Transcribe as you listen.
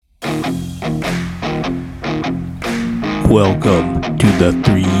Welcome to the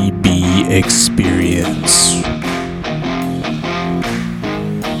 3B Experience.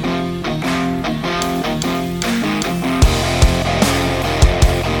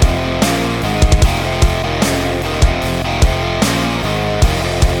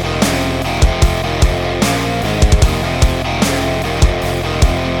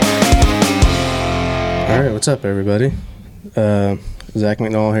 All right, what's up, everybody? Zach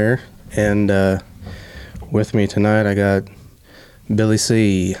McNall here, and with me tonight I got Billy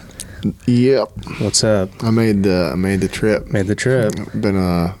C. Yep. What's up? I made the trip. Made the trip. Been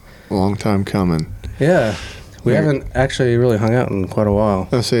a long time coming. Yeah. We haven't actually really hung out in quite a while.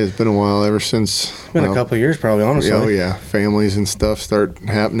 I say it's been a while ever since. It's been a couple of years probably, honestly. Oh yeah, families and stuff start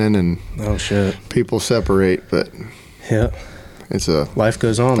happening and Oh shit. people separate, but Yeah. it's a Life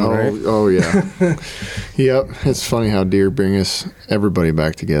goes on, right? oh yeah. Yep. It's funny how deer bring everybody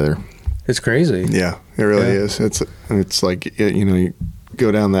back together. It's crazy. Yeah, it really Yeah. is. It's like you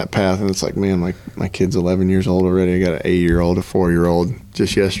go down that path and it's like, man, my kid's 11 years old already. I got an 8-year-old, a 4-year-old.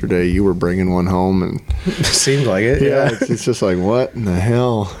 Just yesterday, you were bringing one home, and Seems like it. yeah, Yeah. it's just like, what in the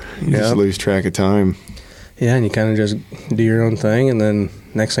hell? You just Yep. lose track of time. Yeah, and you kind of just do your own thing, and then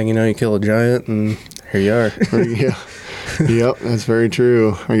next thing you know, you kill a giant, and here you are. Yeah, yep, that's very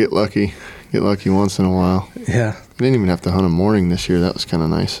true. I get lucky once in a while. Yeah. I didn't even have to hunt a morning this year. That was kind of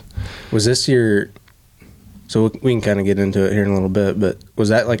nice. Was this your... So we can kind of get into it here in a little bit, but was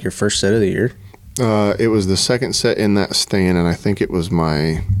that like your first set of the year? It was the second set in that stand, and I think it was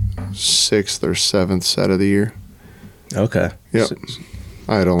my 6th or 7th set of the year. Okay. Yep. So-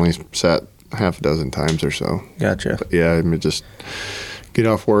 I had only sat half a dozen times or so. Gotcha. But yeah, I mean, just get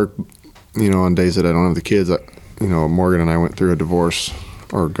off work, on days that I don't have the kids. Morgan and I went through a divorce,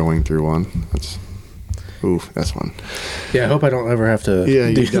 or going through one. That's one. Yeah, I hope I don't ever have to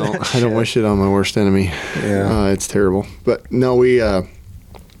Yeah, do you don't. that I don't shit. wish it on my worst enemy. Yeah. It's terrible. But no,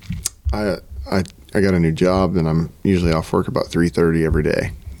 I got a new job, and I'm usually off work about 3:30 every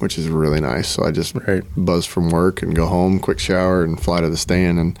day, which is really nice. So I just Right. buzz from work and go home, quick shower, and fly to the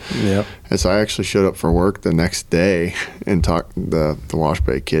stand. Yep. And so I actually showed up for work the next day and talked the Wash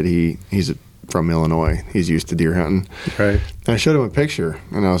Bay kid. He's from Illinois. He's used to deer hunting. Right. And I showed him a picture,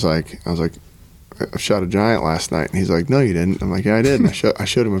 and I was like, I shot a giant last night. And he's like, no, you didn't. I'm like, yeah, I did. And I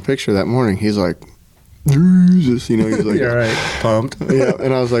showed him a picture that morning. He's like, Jesus, he's like, You're right. Pumped. yeah.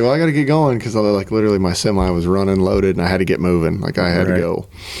 And I was like, well, I got to get going, because literally my semi was running loaded, and I had to get moving. Like, I had to Right. go.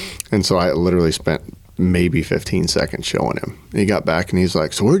 And so I literally spent maybe 15 seconds showing him. And he got back, and he's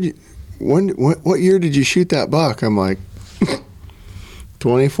like, so what year did you shoot that buck? I'm like,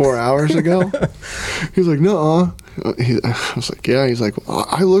 24 hours ago? He's like, no. I was like, yeah. He's like, well,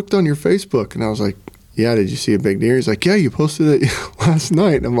 I looked on your Facebook. And I was like, yeah, did you see a big deer? He's like, yeah, you posted it last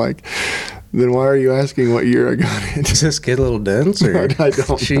night. And I'm like, then why are you asking what year I got it? Is this kid a little dense? Or? I don't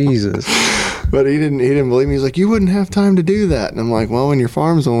know. Jesus. But he didn't believe me. He's like, you wouldn't have time to do that. And I'm like, well, when your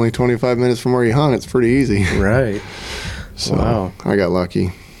farm's only 25 minutes from where you hunt, it's pretty easy. Right. So Wow. I got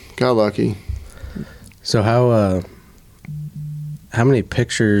lucky. So how many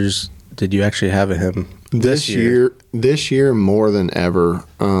pictures did you actually have of him This year more than ever.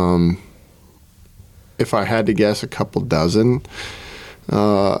 If I had to guess, a couple dozen.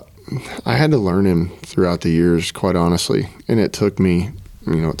 I had to learn him throughout the years, quite honestly, and it took me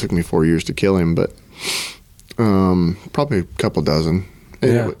 4 years to kill him, but probably a couple dozen.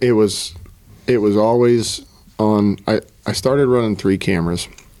 And Yeah. it was always on. I started running 3 cameras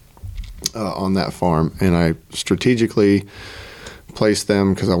on that farm, and I strategically placed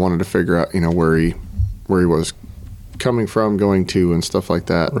them because I wanted to figure out where he was coming from, going to, and stuff like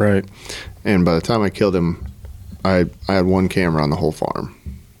that. Right. And by the time I killed him, I had 1 camera on the whole farm.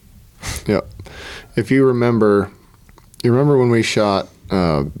 Yep. If you remember when we shot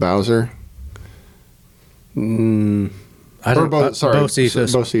Bowser? I don't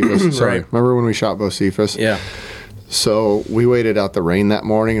Bocephus. Bocephus. Sorry. Right. Remember when we shot Bocephus? Yeah. So we waited out the rain that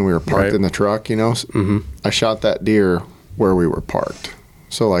morning, and we were parked Right. in the truck, Mm-hmm. I shot that deer where we were parked.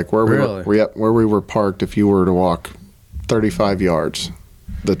 So like where Really? where we were parked, if you were to walk 35 yards,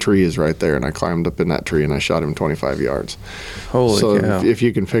 the tree is right there, and I climbed up in that tree and I shot him 25 yards. Holy So cow. if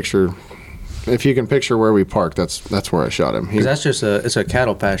you can picture where we parked, that's where I shot him. 'Cause that's just it's a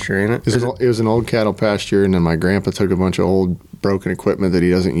cattle pasture, ain't it? It was an old cattle pasture, and then my grandpa took a bunch of old broken equipment that he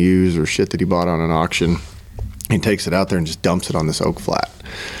doesn't use or shit that he bought on an auction. He takes it out there and just dumps it on this oak flat.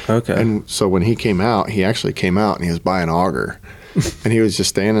 Okay. And so when he came out, he actually came out and he was by an auger. And he was just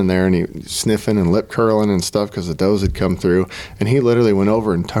standing there and he sniffing and lip curling and stuff because the does had come through. And he literally went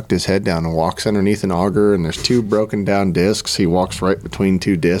over and tucked his head down and walks underneath an auger. And there's 2 broken down discs. He walks right between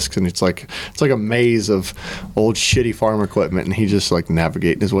 2 discs, and it's like a maze of old shitty farm equipment. And he just like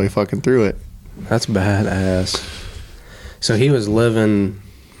navigating his way fucking through it. That's badass. So he was living.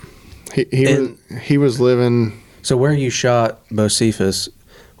 He was living. So where you shot Bocephus,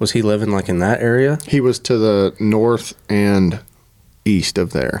 was he living like in that area? He was to the north and east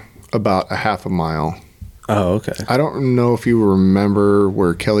of there, about a half a mile. Oh, okay. I don't know if you remember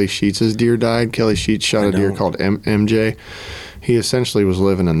where Kelly Sheets' deer died. Kelly Sheets shot a deer called MJ. He essentially was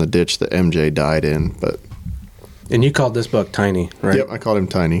living in the ditch that MJ died in. But and you called this buck Tiny, right? Yep, I called him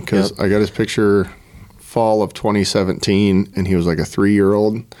Tiny because I got his picture fall of 2017, and he was like a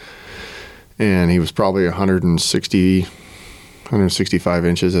 3-year-old, and he was probably 165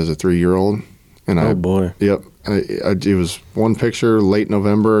 inches as a 3-year-old. And boy. Yep. It was one picture, late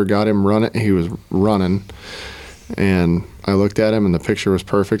November, got him running. He was running. And I looked at him, and the picture was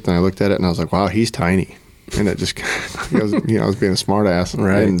perfect. And I looked at it, and I was like, wow, he's tiny. And it just, I was being a smart ass.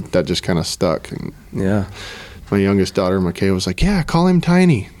 Right. And that just kind of stuck. And yeah. My youngest daughter, McKay, was like, yeah, call him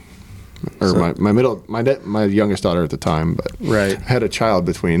Tiny. Or so, my youngest daughter at the time. But right. I had a child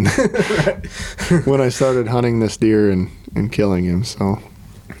between when I started hunting this deer and killing him. So.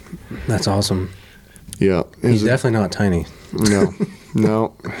 That's awesome. Yeah, he's definitely not tiny.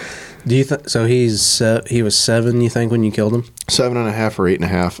 No. Do you so he was 7? You think when you killed him? 7.5 or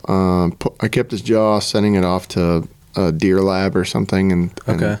 8.5. I kept his jaw, sending it off to a deer lab or something, and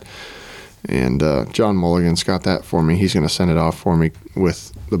John Mulligan's got that for me. He's going to send it off for me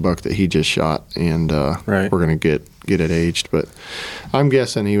with the buck that he just shot, and we're going to get it aged. But I'm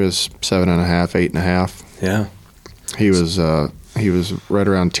guessing he was 7.5, 8.5. Yeah, he was right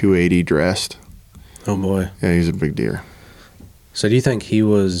around 280 dressed. Oh boy. Yeah, he's a big deer. So do you think he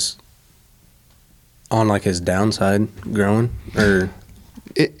was on like his downside growing, or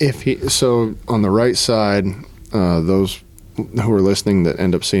so on the right side, those who are listening that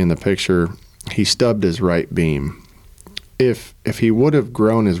end up seeing the picture, he stubbed his right beam. If he would have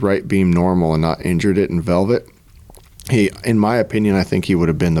grown his right beam normal and not injured it in velvet, in my opinion, I think he would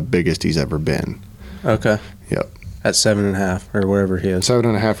have been the biggest he's ever been. Okay. Yep. At 7.5 or wherever he is.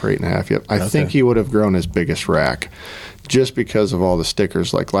 7.5 or 8.5. Yep. I think he would have grown his biggest rack, just because of all the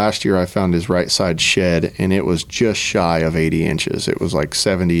stickers. Like last year, I found his right side shed, and it was just shy of 80 inches. It was like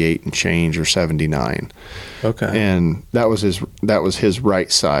 78 and change, or 79. Okay. And that was his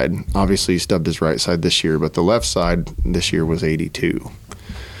right side. Obviously, he stubbed his right side this year, but the left side this year was 82.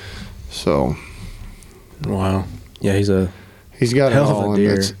 So. Wow. Yeah, he's got hell it all, of a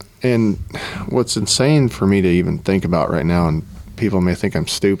deer. And what's insane for me to even think about right now, and people may think I'm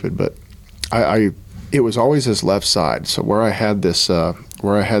stupid, but it was always his left side. So where I had this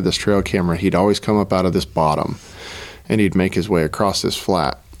trail camera, he'd always come up out of this bottom, and he'd make his way across this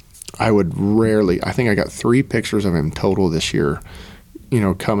flat. I think I got 3 pictures of him total this year,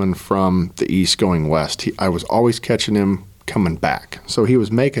 coming from the east going west. I was always catching him coming back. So he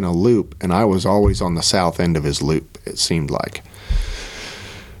was making a loop, and I was always on the south end of his loop, it seemed like.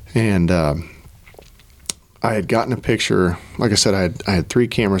 And I had gotten a picture. Like I said, I had 3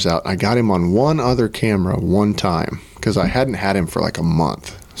 cameras out. I got him on one other camera one time because I hadn't had him for like a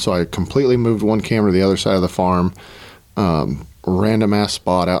month. So I completely moved one camera to the other side of the farm, random ass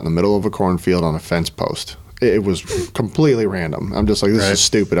spot out in the middle of a cornfield on a fence post. It was completely random. I'm just like, this is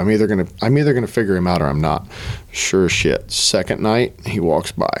stupid. I'm either gonna figure him out or I'm not. Sure as shit. Second night, he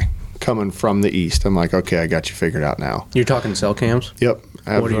walks by, coming from the east. I'm like, okay, I got you figured out now. You're talking cell cams? Yep.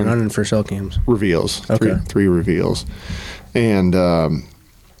 What are you running for cell cams? Reveals. Okay. Three reveals. And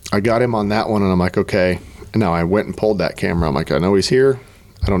I got him on that one, and I'm like, okay. And now I went and pulled that camera. I'm like, I know he's here.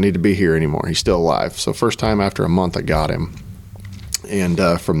 I don't need to be here anymore. He's still alive. So first time after a month, I got him. And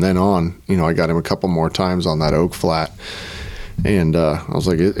from then on, I got him a couple more times on that oak flat. And I was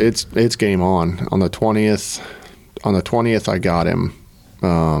like, it's game on. On the 20th, I got him.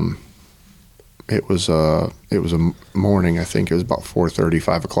 It was a morning. I think it was about 4:30,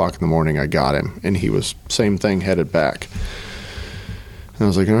 5 o'clock in the morning. I got him, and he was same thing, headed back. And I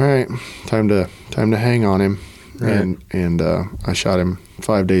was like, all right, time to hang on him. Right. And I shot him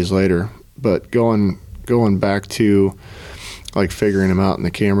 5 days later. But going back to like figuring him out in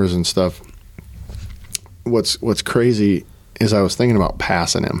the cameras and stuff. What's crazy is I was thinking about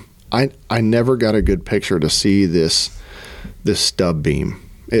passing him. I never got a good picture to see this stub beam.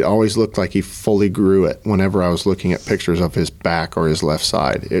 It always looked like he fully grew it whenever I was looking at pictures of his back or his left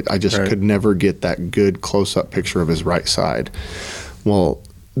side. I just could never get that good close-up picture of his right side. Well,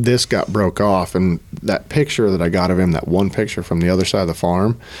 this got broke off, and that picture that I got of him, that one picture from the other side of the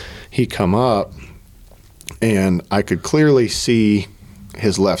farm, he come up and I could clearly see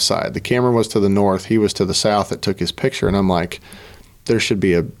his left side. The camera was to the north, he was to the south that took his picture, and I'm like, there should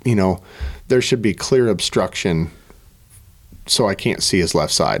be clear obstruction so I can't see his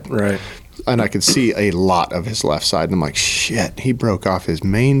left side. Right. And I could see a lot of his left side, and I'm like, shit, he broke off his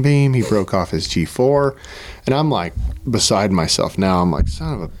main beam, he broke off his G4, and I'm like beside myself now. I'm like,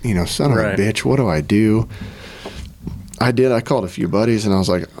 son of a bitch, what do I do? I called a few buddies, and I was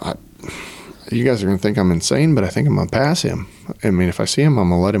like, you guys are going to think I'm insane, but I think I'm going to pass him. I mean, if I see him, I'm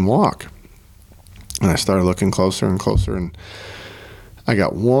going to let him walk. And I started looking closer and closer, and I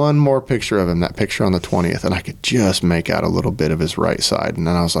got one more picture of him, that picture on the 20th, and I could just make out a little bit of his right side. And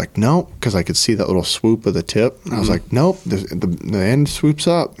then I was like, nope, because I could see that little swoop of the tip. And I was like, nope, the end swoops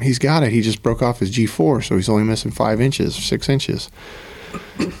up. He's got it. He just broke off his G4, so he's only missing 5 inches or 6 inches.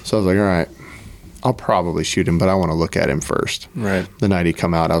 So I was like, all right, I'll probably shoot him, but I want to look at him first. Right. The night he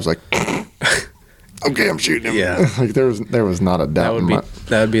come out, I was like, okay, I'm shooting him. Yeah. Like there was not a doubt.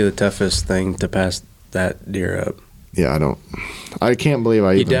 That would be the toughest thing to pass that deer up. Yeah, I can't believe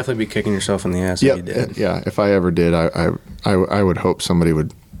You'd definitely be kicking yourself in the ass if you did. Yeah, if I ever did, I would hope somebody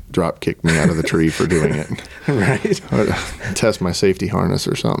would drop kick me out of the tree for doing it. Right. Or test my safety harness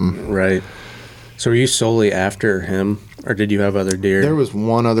or something. Right. So were you solely after him, or did you have other deer? There was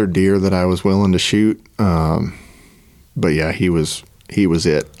one other deer that I was willing to shoot, but yeah, he was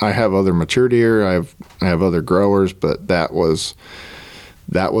it. I have other mature deer. I have other growers, but that was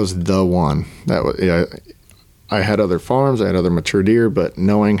the one. I had other farms, I had other mature deer, but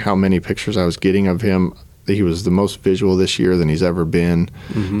knowing how many pictures I was getting of him, he was the most visual this year than he's ever been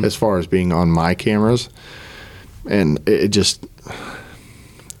as far as being on my cameras. And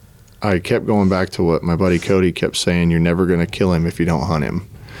I kept going back to what my buddy Cody kept saying, you're never going to kill him if you don't hunt him.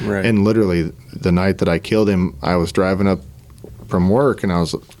 Right. And literally the night that I killed him, I was driving up from work and I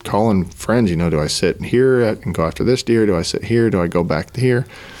was calling friends, do I sit here and go after this deer? Do I sit here? Do I go back to here?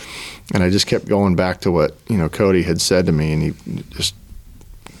 And I just kept going back to what, Cody had said to me, and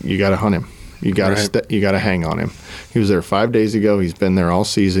you got to hunt him. You got to you got to hang on him. He was there 5 days ago. He's been there all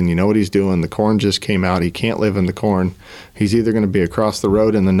season. You know what he's doing. The corn just came out. He can't live in the corn. He's either going to be across the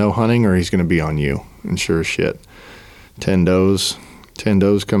road in the no hunting or he's going to be on you. And sure as shit, 10 does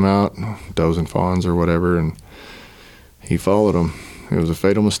come out, does and fawns or whatever, and he followed them. It was a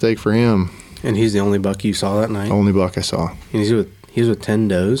fatal mistake for him. And he's the only buck you saw that night? Only buck I saw. And he's with 10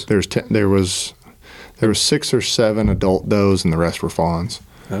 does? There was 6 or 7 adult does, and the rest were fawns.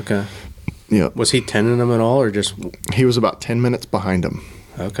 Okay. Yeah. Was he tending them at all, or just? He was about 10 minutes behind them.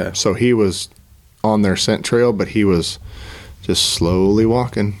 Okay. So he was on their scent trail, but he was just slowly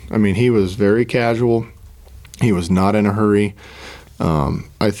walking. I mean, he was very casual. He was not in a hurry.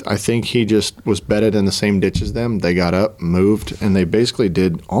 I think he just was bedded in the same ditch as them. They got up, moved, and they basically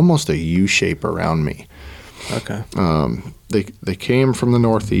did almost a U shape around me. Okay. They came from the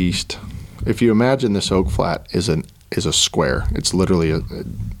northeast. If you imagine this oak flat is a square. It's literally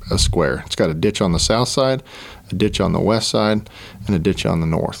a square. It's got a ditch on the south side, a ditch on the west side, and a ditch on the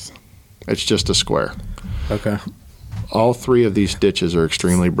north. It's just a square. Okay. All 3 of these ditches are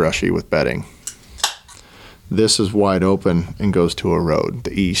extremely brushy with bedding. This is wide open and goes to a road.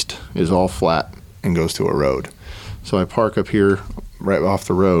 The east is all flat and goes to a road. So I park up here right off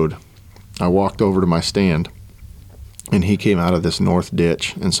the road. I walked over to my stand, and he came out of this north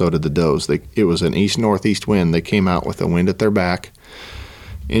ditch, and so did the does. It was an east-northeast wind. They came out with the wind at their back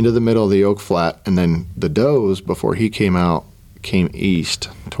into the middle of the oak flat, and then the does, before he came out, came east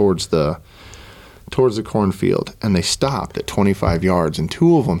towards the cornfield, and they stopped at 25 yards, and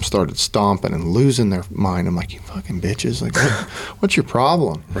 2 of them started stomping and losing their mind. I'm like, you fucking bitches, like, what's your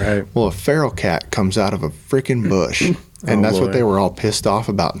problem? Right. Well, a feral cat comes out of a freaking bush, and that's what they were all pissed off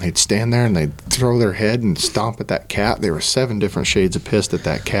about, and they'd stand there and they'd throw their head and stomp at that cat. There were 7 different shades of pissed at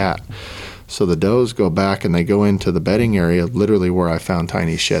that cat. So the does go back and they go into the bedding area, literally where I found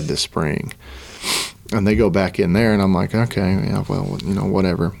Tiny shed this spring, and they go back in there, and I'm like, okay, yeah, well,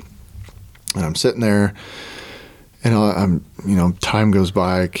 whatever. And I'm sitting there, and I'm, time goes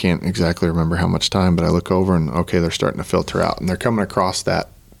by. I can't exactly remember how much time, but I look over and, okay, they're starting to filter out. And they're coming across that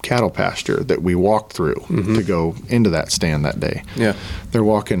cattle pasture that we walked through to go into that stand that day. Yeah. They're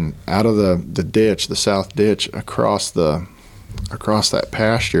walking out of the ditch, the south ditch, across that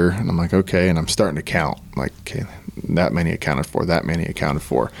pasture. And I'm like, okay, and I'm starting to count. Like, okay, that many accounted for, that many accounted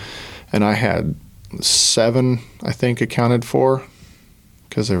for. And I had 7, I think, accounted for.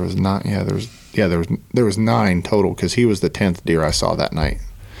 Because there was 9, there was 9 total. Because he was the 10th deer I saw that night.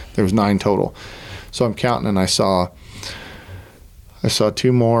 There was 9 total. So I'm counting, and I saw I saw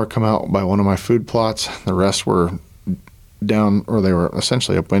 2 more come out by one of my food plots. The rest were down, or they were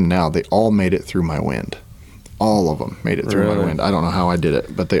essentially upwind now. They all made it through my wind. All of them made it through my wind. I don't know how I did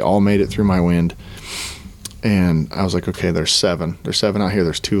it, but they all made it through my wind. And I was like, okay, there's 7. There's 7 out here.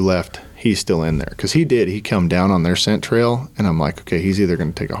 There's 2 left. He's still in there. Because he come down on their scent trail, and I'm like, okay, he's either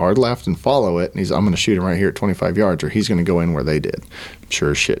going to take a hard left and follow it, and I'm going to shoot him right here at 25 yards, or he's going to go in where they did. Sure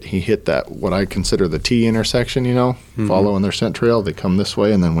as shit. He hit that, what I consider the T intersection, following their scent trail. They come this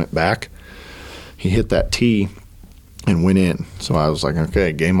way and then went back. He hit that T and went in. So I was like,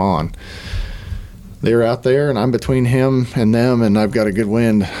 okay, game on. They were out there, and I'm between him and them, and I've got a good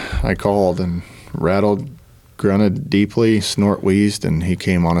wind. I called and rattled, grunted deeply, snort wheezed, and he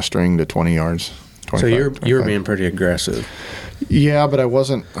came on a string to 20 yards. So you were being pretty aggressive. Yeah, but I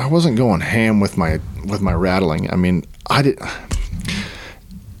wasn't going ham with my rattling. I mean,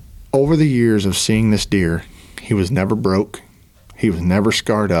 over the years of seeing this deer, he was never broke. He was never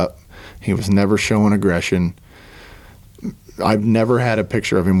scarred up. He was never showing aggression. I've never had a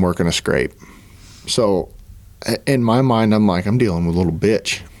picture of him working a scrape. So in my mind, I'm like, I'm dealing with a little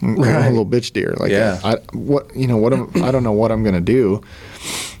bitch, a little bitch deer. Like, yeah. I don't know what I'm going to do,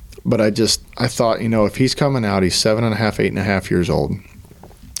 but I thought, if he's coming out, he's 7.5, 8.5 years old.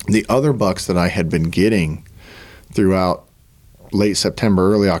 The other bucks that I had been getting throughout late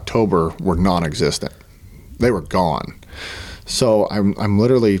September, early October were non-existent. They were gone. So I'm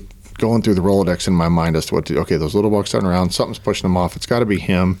literally going through the Rolodex in my mind as to what to do. Okay, those little bucks starting around, something's pushing them off. It's got to be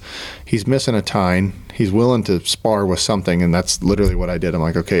him. He's missing a tine. He's willing to spar with something, and that's literally what I did. I'm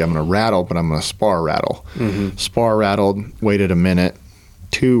like, okay, I'm going to rattle, but I'm going to spar rattle. Mm-hmm. Spar rattled, waited a minute,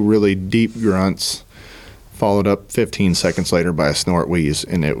 2 really deep grunts, followed up 15 seconds later by a snort wheeze,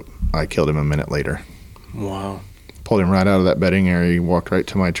 and I killed him a minute later. Wow. Pulled him right out of that bedding area. He walked right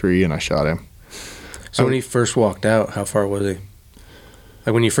to my tree, and I shot him. So when he first walked out, how far was he?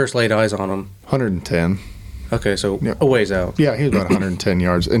 Like when you first laid eyes on him? 110. Okay, so a ways out. Yeah, he was about 110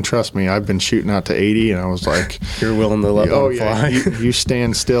 yards. And trust me, I've been shooting out to 80, and I was like... You're willing to let them fly? You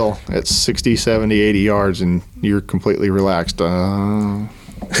stand still at 60, 70, 80 yards, and you're completely relaxed. You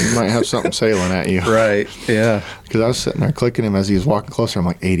might have something sailing at you. Right, yeah. Because I was sitting there clicking him as he was walking closer. I'm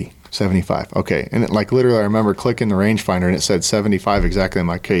like, 80, 75. Okay. And literally, I remember clicking the rangefinder, and it said 75 exactly. I'm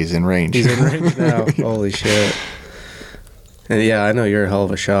like, okay, he's in range. He's in range now. Holy shit. And yeah, I know you're a hell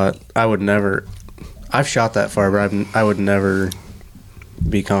of a shot. I've shot that far, but I would never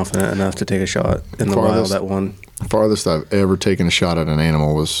be confident enough to take a shot in the wild at one. Farthest I've ever taken a shot at an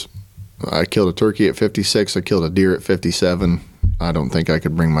animal was, I killed a turkey at 56. I killed a deer at 57. I don't think I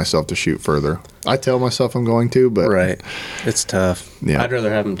could bring myself to shoot further. I tell myself I'm going to, but... Right. It's tough. Yeah. I'd rather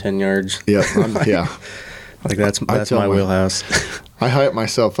have them 10 yards. Yeah. Yeah. Like that's my wheelhouse. I hype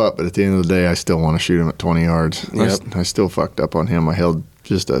myself up, but at the end of the day, I still want to shoot him at 20 yards. Yep. I still fucked up on him. I held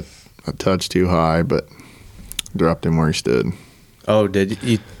just a touch too high, but dropped him where he stood. Oh, did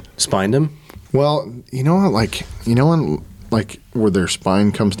you spined him? Well, when where their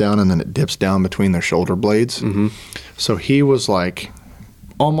spine comes down and then it dips down between their shoulder blades? Mm-hmm. So he was like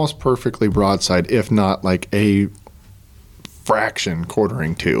almost perfectly broadside, if not like a fraction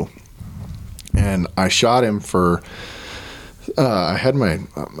quartering to. And I shot him for... I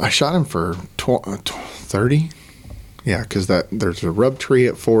shot him for 30. Yeah, because there's a rub tree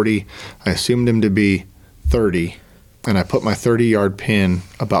at 40. I assumed him to be 30, and I put my 30-yard pin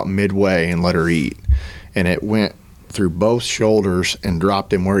about midway and let her eat. And it went through both shoulders and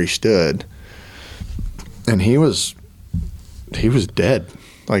dropped him where he stood. And he was dead.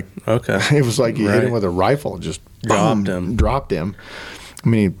 Like, okay. It was like you hit him with a rifle, just dropped him. I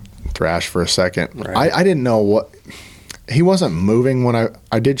mean, he thrashed for a second. Right. I didn't know what... He wasn't moving when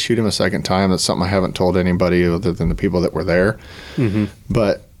I did shoot him a second time. That's something I haven't told anybody other than the people that were there. Mm-hmm.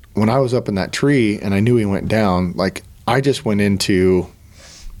 But when I was up in that tree and I knew he went down, like I just went into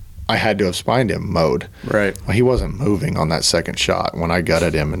I had to have spined him mode. Right. Well, he wasn't moving on that second shot. When I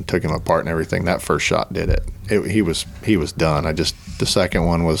gutted him and took him apart and everything, that first shot did it. He was done. The second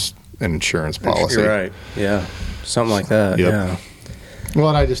one was an insurance policy. You're right. Yeah. Something like that. Yep. Yeah.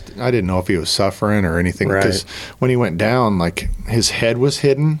 Well, I didn't know if he was suffering or anything, because when he went down, like his head was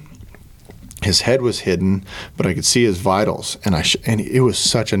hidden. But I could see his vitals, and it was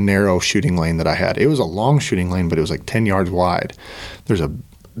such a narrow shooting lane that I had. It was a long shooting lane, but it was like 10 yards wide. There's a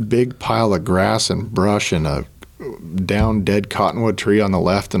big pile of grass and brush and a down dead cottonwood tree on the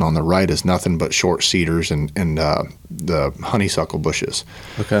left, and on the right is nothing but short cedars and the honeysuckle bushes.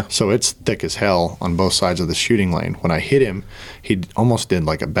 Okay. So it's thick as hell on both sides of the shooting lane. When I hit him, he almost did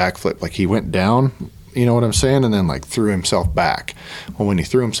like a backflip. Like he went down, you know what I'm saying? And then like threw himself back. Well, when he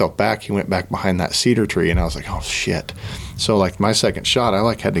threw himself back, he went back behind that cedar tree, and I was like, oh shit. So like my second shot, I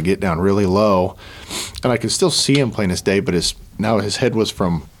like had to get down really low, and I could still see him plain as day, but now his head was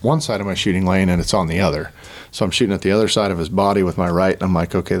from one side of my shooting lane and it's on the other. So I'm shooting at the other side of his body with my right, and I'm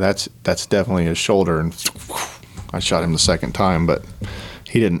like, okay, that's definitely his shoulder, and I shot him the second time, but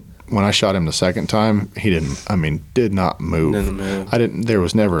he didn't. When I shot him the second time, he didn't. I mean, did not move. Didn't move. I didn't. There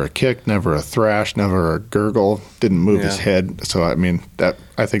was never a kick, never a thrash, never a gurgle. Didn't move his head. So I mean,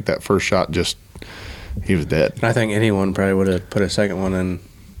 I think that first shot he was dead. I think anyone probably would have put a second one in,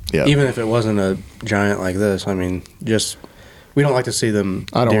 even if it wasn't a giant like this. I mean, we don't like to see them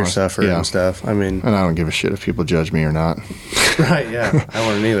deer suffer and stuff. I mean, and I don't give a shit if people judge me or not. Right? Yeah, I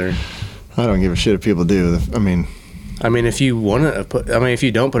wouldn't either. I don't give a shit if people do. I mean, if you want to if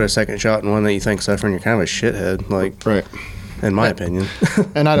you don't put a second shot in one that you think suffering, you're kind of a shithead. Like, right. In my opinion.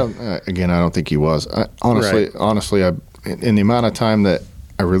 And I don't think he was. Honestly, in the amount of time that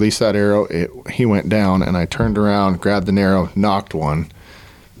I released that arrow, he went down, and I turned around, grabbed the arrow, knocked one.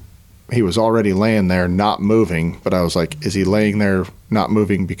 He was already laying there, not moving, but I was like, is he laying there not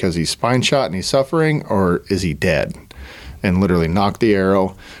moving because he's spine shot and he's suffering, or is he dead? And literally knocked the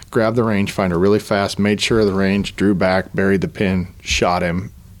arrow, grabbed the rangefinder really fast, made sure of the range, drew back, buried the pin, shot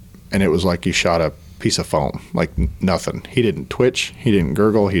him, and it was like you shot a piece of foam, like nothing. He didn't twitch, he didn't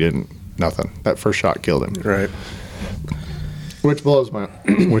gurgle, he didn't nothing. That first shot killed him. Right. Which blows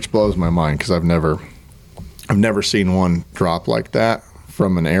my mind, because I've never seen one drop like that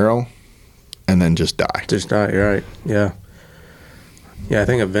from an arrow and then just die. Just die. You're right. Yeah. Yeah, I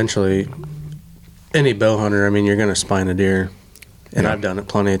think eventually any bow hunter, you're going to spine a deer, and I've done it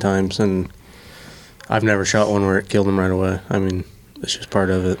plenty of times, and I've never shot one where it killed him right away. It's just part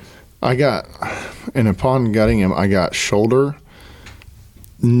of it. And upon gutting him, I got shoulder,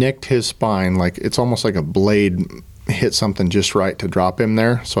 nicked his spine, like it's almost like a blade hit something just right to drop him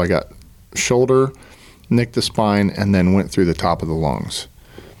there. So I got shoulder, nicked the spine, and then went through the top of the lungs.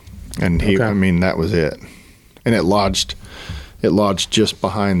 And that was it. And it lodged just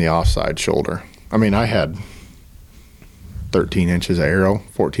behind the offside shoulder. I had 13 inches of arrow,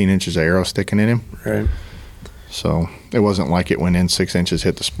 14 inches of arrow sticking in him. Right. So it wasn't like it went in 6 inches,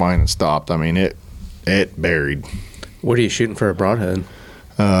 hit the spine, and stopped. It buried. What are you shooting for a broadhead?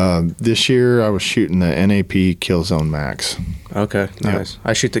 This year I was shooting the NAP Killzone Max. Okay, nice. Yep.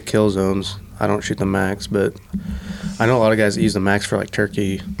 I shoot the kill zones. I don't shoot the max, but I know a lot of guys that use the max for like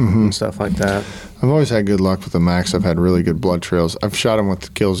turkey and stuff like that. I've always had good luck with the max. I've had really good blood trails. I've shot them with the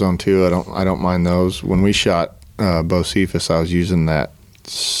kill zone too. I don't mind those. When we shot Bocephus, I was using that.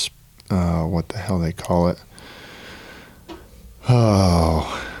 What the hell they call it?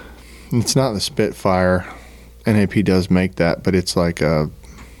 Oh, it's not the Spitfire. NAP does make that, but it's like I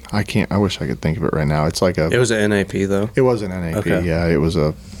wish I could think of it right now. It's like It was an NAP though. It was an NAP. Okay. Yeah, it was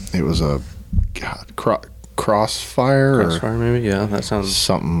a Crossfire. Crossfire, maybe. Yeah, that sounds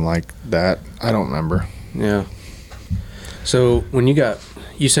something like that. I don't remember. Yeah. So when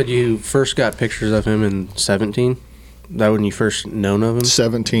you said you first got pictures of him in 17. That when you first known of him?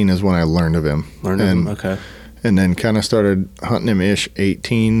 17 is when I learned of him. Okay. And then kind of started hunting him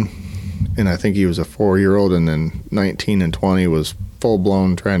 18, and I think he was a 4-year-old, and then 19 and 20 was full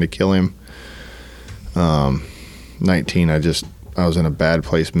blown trying to kill him. 19, I was in a bad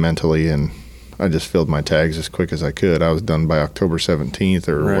place mentally, and I just filled my tags as quick as I could. I was done by October 17th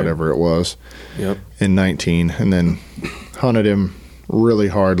or whatever it was. Yep. In 19, and then hunted him really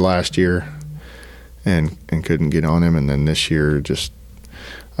hard last year, and couldn't get on him, and then this year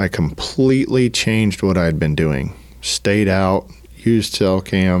I completely changed what I'd been doing. Stayed out, used cell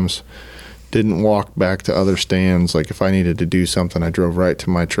cams, didn't walk back to other stands. Like if I needed to do something, I drove right to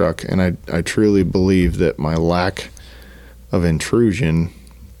my truck, and I truly believe that my lack of intrusion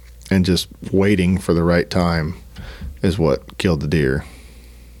and just waiting for the right time is what killed the deer.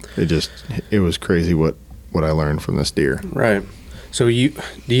 It was crazy what I learned from this deer. Right. So do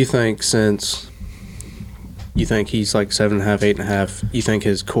you think since you think he's like 7.5, 8.5, you think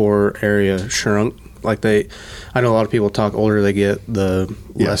his core area shrunk? I know a lot of people talk older they get, the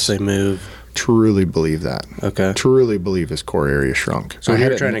less they move. Truly believe that. Okay. Truly believe his core area shrunk. So if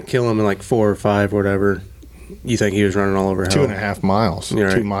you're trying to kill him in like 4 or 5 or whatever, you think he was running all over hell? 2.5 miles.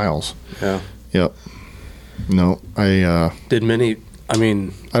 Right. 2 miles. Yeah. Yep. No, Did many... I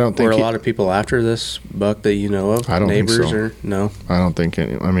don't think were a lot of people after this buck that you know of? I don't Neighbors think so. Or no? I don't think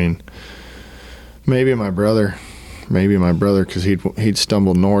any. Maybe my brother, because he'd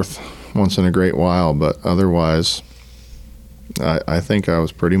stumbled north once in a great while, but otherwise, I think I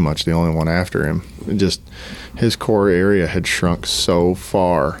was pretty much the only one after him. Just his core area had shrunk so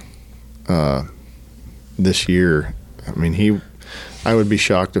far this year. I would be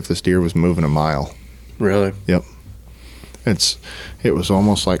shocked if this deer was moving a mile. Really? Yep. It was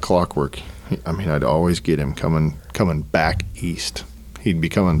almost like clockwork. I mean, I'd always get him coming back east. He'd be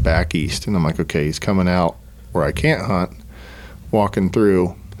coming back east, and I'm like, okay, he's coming out where I can't hunt, walking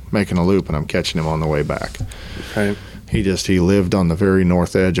through, making a loop, and I'm catching him on the way back. Right. He lived on the very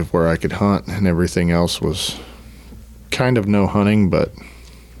north edge of where I could hunt, and everything else was kind of no hunting, but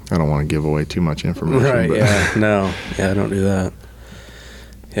I don't want to give away too much information. Right, but. yeah. No. Yeah, don't do that.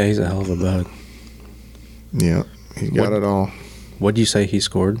 Yeah, he's a hell of a bud. Yeah, he got it all. What'd you say he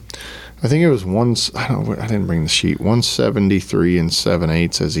scored? I think it was I didn't bring the sheet. 173 and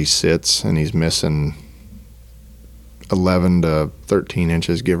 7/8 as he sits, and he's missing 11 to 13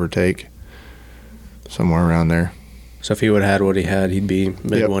 inches, give or take. Somewhere around there. So if he would have had what he had, he'd be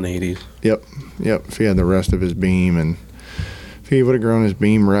mid 180s. Yep. If he had the rest of his beam, and if he would have grown his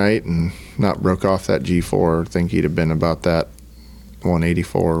beam right and not broke off that G4, I think he'd have been about that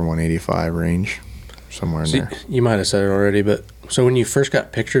 184 or 185 range, somewhere in there. You might have said it already, but so when you first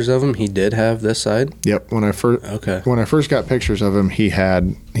got pictures of him, he did have this side? Yep. When I first got pictures of him, he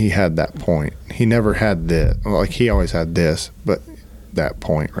had that point. He never had this. Like, he always had this, but that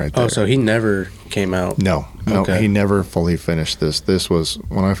point right there. Oh, so he never came out? No, Okay. He never fully finished this. This was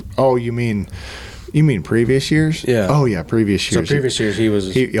when you mean previous years? Yeah. Oh yeah, previous years. So previous years he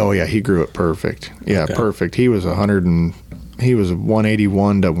was. He grew it perfect. Yeah, Okay. perfect. He was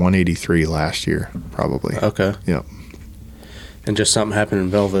 181 to 183 last year, probably. Okay. Yep. And just something happened in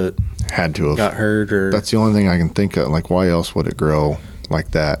Velvet. Had to have. Got hurt, or That's the only thing I can think of. Like, why else would it grow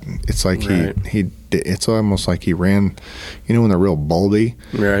like that? It's like Right. it's almost like he ran, when they're real bulby.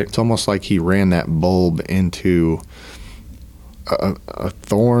 right. It's almost like he ran that bulb into a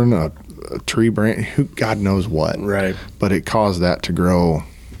thorn, a tree branch, God knows what. Right. But it caused that to grow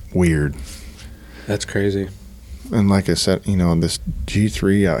weird. That's crazy. And like I said, this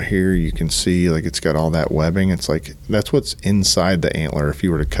G3 out here, you can see, like, it's got all that webbing. It's like, that's what's inside the antler if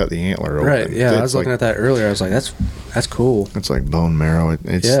you were to cut the antler open. Right. Yeah, I was looking like, at that earlier. I was like, that's cool. It's like bone marrow.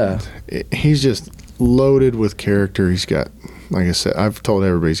 He's just loaded with character. He's got, like I said, I've told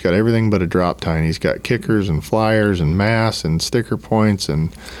everybody, he's got everything but a drop tine. He's got kickers and flyers and mass and sticker points.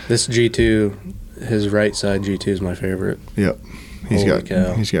 And This G2, his right side G2 is my favorite. yep, he's Holy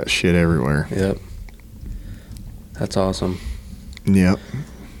cow. got shit everywhere. Yep. That's awesome. Yep,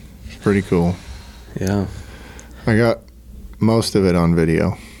 it's pretty cool. Yeah. I got most of it on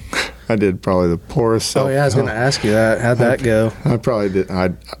video. I did probably the poorest. Oh yeah, I was going to ask you that. How'd that go? I probably did.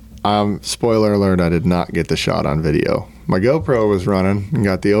 Spoiler alert, I did not get the shot on video. My GoPro was running and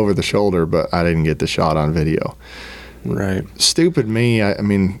got the over the shoulder, but I didn't get the shot on video. Right. Stupid me. I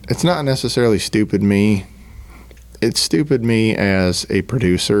mean, it's not necessarily stupid me. It's stupid me as a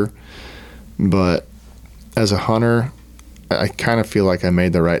producer, but as a hunter, I kind of feel like I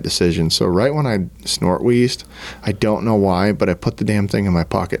made the right decision. So right when I snort wheezed, I don't know why, but I put the damn thing in my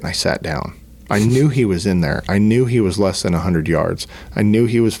pocket and I sat down. I knew he was in there. I knew he was less than 100 yards. I knew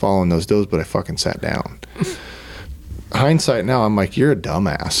he was following those does, but I fucking sat down. Hindsight now, I'm like, you're a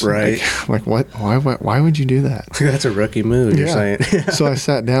dumbass. Right. Like what? Why would you do that? That's a rookie move, you're saying. So I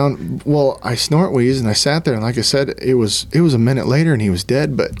sat down. Well, I snort wheezed and I sat there, and like I said, it was a minute later and he was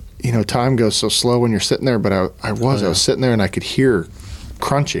dead. But time goes so slow when you're sitting there. But I was sitting there and I could hear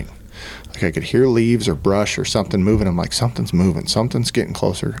crunching, like I could hear leaves or brush or something moving. I'm like, something's moving, something's getting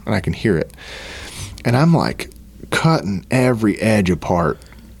closer, and I can hear it. And I'm like cutting every edge apart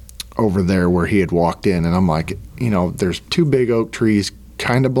over there where he had walked in, and I'm like, there's two big oak trees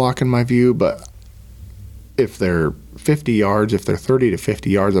kind of blocking my view, but if they're 50 yards, if they're 30 to 50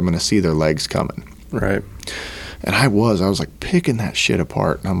 yards, I'm going to see their legs coming. Right. And I was like picking that shit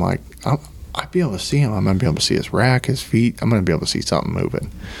apart, and I'm like, I'd be able to see him. I'm going to be able to see his rack, his feet. I'm going to be able to see something moving.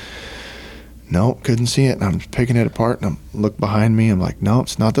 Nope, couldn't see it. And I'm picking it apart, and I look behind me. I'm like, no,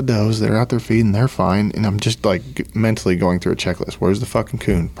 it's not the does. They're out there feeding. They're fine. And I'm just like mentally going through a checklist. Where's the fucking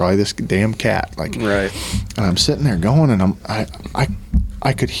coon? Probably this damn cat. Like, Right. And I'm sitting there going, and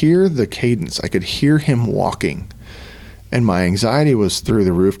I could hear the cadence. I could hear him walking, and my anxiety was through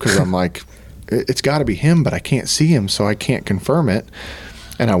the roof because I'm like, it's got to be him, but I can't see him, so I can't confirm it.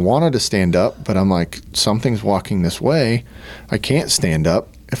 And I wanted to stand up, but I'm like, something's walking this way. I can't stand up.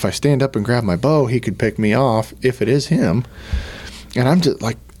 If I stand up and grab my bow, he could pick me off if it is him. And I'm just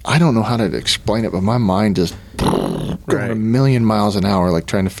like, I don't know how to explain it, but my mind just going a million miles an hour, like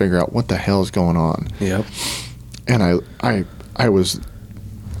trying to figure out what the hell is going on. Yep. And I was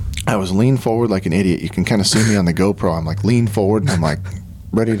leaned forward like an idiot. You can kind of see me on the GoPro. I'm like lean forward, and I'm like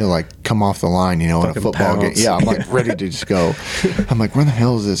ready to like come off the line, in a football pounce. game. Yeah, I'm like ready to just go. I'm like, where the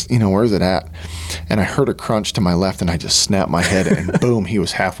hell is this? Where is it at? And I heard a crunch to my left, and I just snapped my head, and boom, he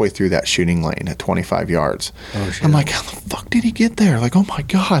was halfway through that shooting lane at 25 yards. Oh, shit. I'm like, how the fuck did he get there? Like, oh my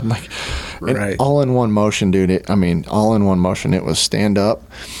God. Like, Right. all in one motion, dude. All in one motion. It was stand up,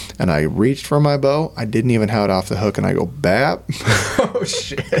 and I reached for my bow. I didn't even have it off the hook, and I go, bap. Oh,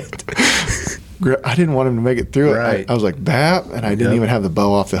 shit. I didn't want him to make it through Right. it. I was like, bap, and I didn't Yep. even have the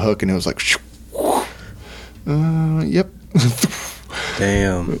bow off the hook, and it was like, yep.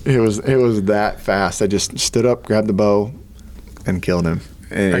 Damn. It was that fast. I just stood up, grabbed the bow, and killed him.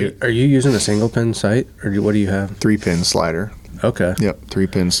 And Are you using a single pin sight, or what do you have? 3-pin slider. Okay. Yep,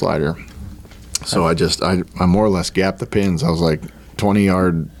 3-pin slider. So I more or less gapped the pins. I was like 20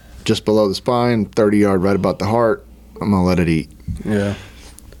 yard just below the spine, 30 yard right about the heart. I'm gonna let it eat. Yeah.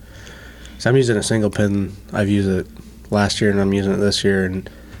 So I'm using a single pin. I've used it last year, and I'm using it this year, and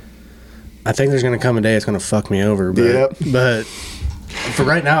I think there's going to come a day it's going to fuck me over. But, Yep. but for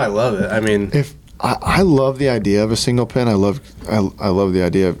right now, I love it. I mean, If I love the idea of a single pin, I love the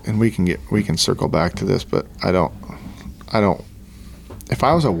idea of, and we can circle back to this, but I don't. If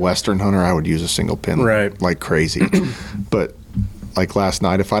I was a Western hunter, I would use a single pin, Right. like crazy. But like last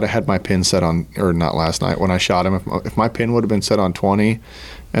night, if I'd have had my pin set on, or not last night when I shot him, if my pin would have been set on 20,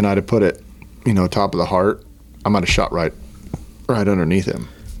 and I'd have put it, top of the heart, I might have shot right underneath him,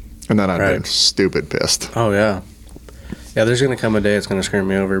 and then I'd been Right. stupid pissed. oh yeah, yeah. There's going to come a day it's going to screw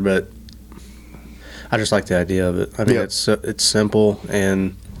me over, but I just like the idea of it. I mean, Yeah. it's simple,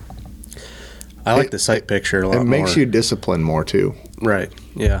 and I like the sight picture a lot It makes more. you discipline more too. Right.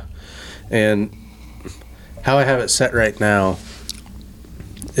 Yeah. And how I have it set right now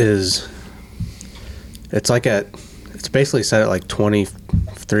is it's basically set at like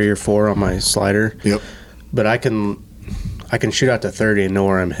 23 or 4 on my slider. Yep. But I can shoot out to 30 and know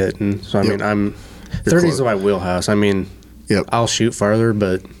where I'm hitting. So I Yep. mean, 30 close. is my wheelhouse. I mean, Yep. I'll shoot farther,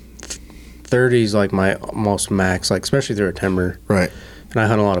 but 30 is like my almost max, like especially through a timber. Right. And I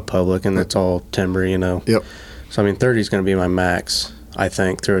hunt a lot of public, and it's all timber, Yep. So I mean, 30 is going to be my max, I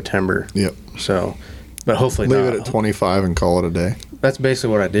think, through a timber. Yep. So, but hopefully Leave not. it at 25 and call it a day. That's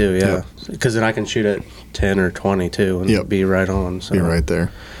basically what I do, yeah. Yep. Because then I can shoot at 10 or 20 too, and Yep. be right on. So. You're right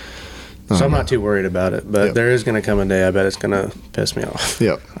there. So I'm not too worried about it, but Yep. there is going to come a day. I bet it's going to piss me off.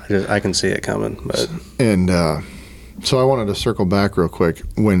 Yep. I can see it coming, but And so I wanted to circle back real quick.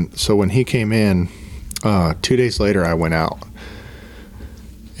 When he came in, 2 days later, I went out,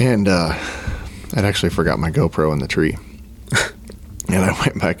 and I'd actually forgot my GoPro in the tree, and I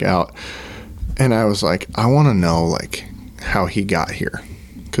went back out, and I was like, I want to know like how he got here,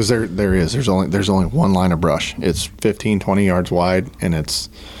 because there's only one line of brush. It's 15, 20 yards wide, and it's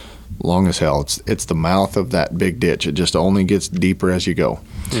long as hell. It's the mouth of that big ditch. It just only gets deeper as you go.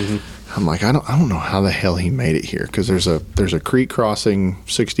 Mm-hmm. I'm like, I don't know how the hell he made it here, because there's a creek crossing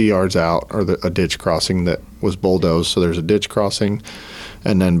 60 yards out, or a ditch crossing that was bulldozed. So there's a ditch crossing,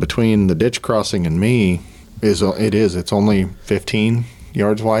 and then between the ditch crossing and me it's only 15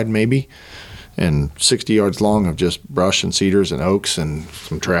 yards wide maybe, and 60 yards long of just brush and cedars and oaks and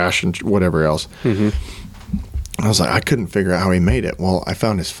some trash and whatever else. Mm-hmm. I was like, I couldn't figure out how he made it. Well, I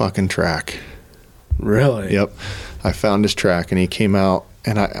found his fucking track. really? Yep. I found his track, and he came out,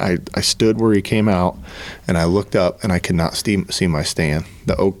 and I stood where he came out, and I looked up, and I could not see my stand.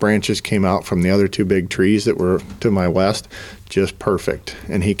 The oak branches came out from the other two big trees that were to my west, just perfect.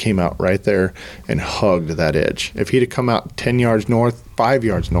 And he came out right there and hugged that edge. If he'd have come out 10 yards north, 5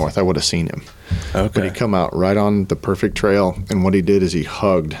 yards north, I would have seen him. But he Okay. come out right on the perfect trail, and what he did is he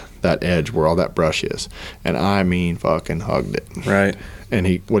hugged that edge where all that brush is. And I mean fucking hugged it. Right.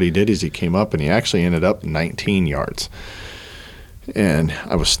 And what he did is he came up, and he actually ended up 19 yards. And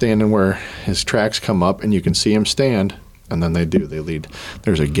I was standing where his tracks come up, and you can see him stand, and then they lead.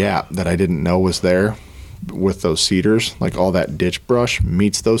 There's a gap that I didn't know was there with those cedars, like all that ditch brush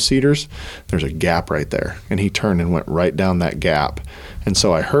meets those cedars. There's a gap right there, and he turned and went right down that gap. And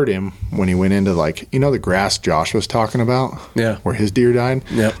so I heard him when he went into, like, the grass Josh was talking about, Yeah. where his deer died.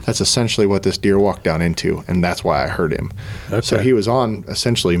 Yep. That's essentially what this deer walked down into, and that's why I heard him. Okay. So he was on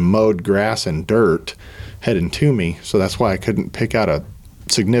essentially mowed grass and dirt heading to me, so that's why I couldn't pick out a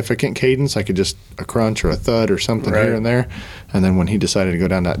significant cadence. I could just a crunch or a thud or something Right. here and there. And then when he decided to go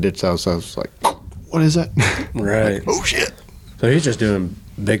down that ditch, I was like, what is that? Right. Like, oh shit. So he's just doing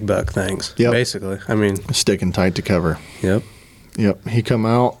big buck things, Yep. basically. I mean, Sticking tight to cover. yep. Yep. He come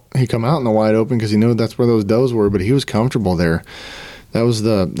out in the wide open because he knew that's where those does were, but he was comfortable there. That was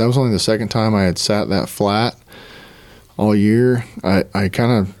only the second time I had sat that flat all year.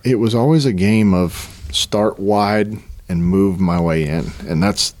 It was always a game of start wide and move my way in. And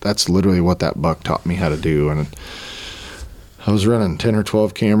that's literally what that buck taught me how to do. And I was running 10 or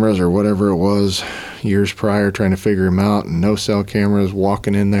 12 cameras or whatever it was years prior, trying to figure him out, and no cell cameras,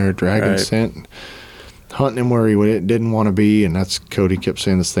 walking in there, dragging scent, hunting him where he didn't want to be. And that's Cody kept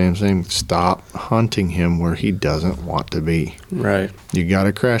saying the same thing. Stop hunting him where he doesn't want to be. Right. You got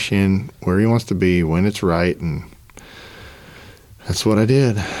to crash in where he wants to be when it's right. And that's what I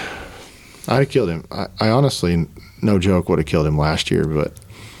did. I'd have killed him. I honestly, no joke, would have killed him last year. But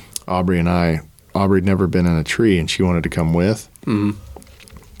Aubrey'd never been in a tree, and she wanted to come with.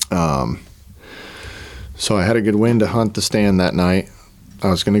 Mm-hmm. So I had a good wind to hunt the stand that night. I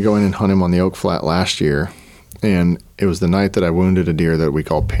was going to go in and hunt him on the Oak Flat last year, and it was the night that I wounded a deer that we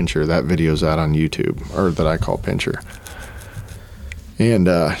call Pincher. That video's out on YouTube, or that I call Pincher. And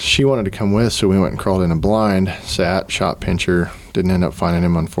she wanted to come with, so we went and crawled in a blind, sat, shot Pincher. Didn't end up finding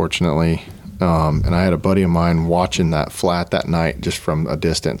him, unfortunately. And I had a buddy of mine watching that flat that night just from a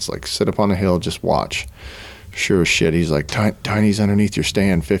distance, like sit up on a hill, just watch. Sure as shit, he's like, Tiny's underneath your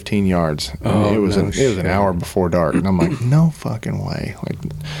stand, 15 yards. And it was an hour before dark, and I'm like, no fucking way. Like,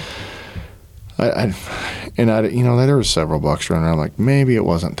 there were several bucks running around. Like, maybe it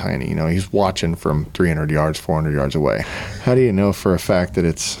wasn't Tiny. He's watching from 300 yards, 400 yards away. How do you know for a fact that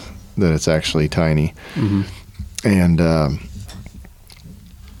it's actually Tiny? Mm-hmm. And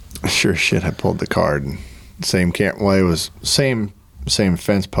sure as shit, I pulled the card. And it was same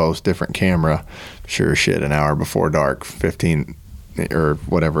fence post, different camera. Sure as shit, an hour before dark, 15 or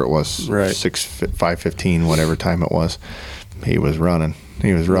whatever it was, right. 5:15, whatever time it was. He was running.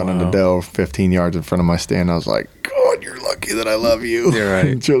 To doe 15 yards in front of my stand. I was like, God, you're lucky that I love you. You're right.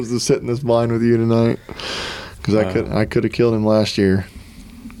 I chose to sit in this blind with you tonight because I could have killed him last year.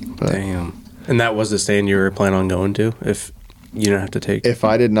 But damn. And that was the stand you were planning on going to? If you didn't have to take... If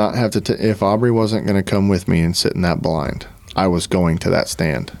I did not have to... if Aubrey wasn't going to come with me and sit in that blind, I was going to that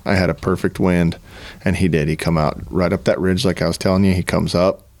stand. I had a perfect wind, and he did. He come out right up that ridge like I was telling you. He comes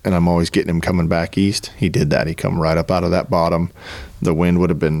up, and I'm always getting him coming back east. He did that. He come right up out of that bottom. The wind would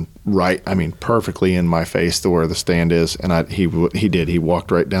have been perfectly in my face to where the stand is, and he did. He walked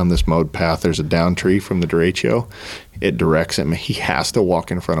right down this mowed path. There's a down tree from the derecho. It directs him. He has to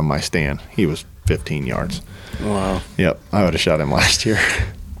walk in front of my stand. He was 15 yards. Wow. Yep. I would have shot him last year.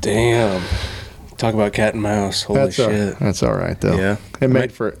 Damn. Talk about cat and mouse. Holy shit. That's all right, though. Yeah. It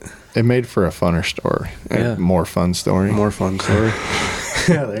made for a funner story. Yeah. More fun story. More fun story.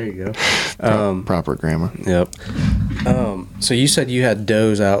 Yeah, there you go. Proper grammar. Yep. So you said you had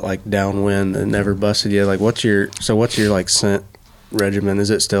does out like downwind and never busted you. Like, what's your like scent regimen?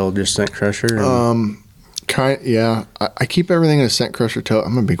 Is it still just Scent Crusher? Yeah. I keep everything in a Scent Crusher tote.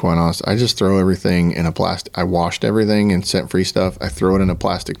 I'm gonna be quite honest. I just throw everything in a plastic. I washed everything in scent-free stuff. I throw it in a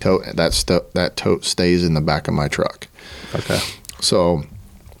plastic tote. That tote stays in the back of my truck. Okay. So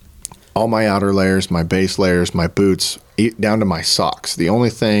all my outer layers, my base layers, my boots, down to my socks. The only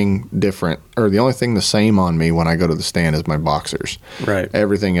thing different, or the only thing the same on me when I go to the stand is my boxers. Right.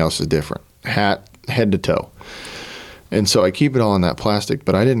 Everything else is different. Hat, head to toe. And so I keep it all in that plastic,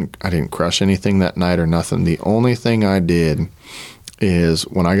 but I didn't crush anything that night or nothing. The only thing I did is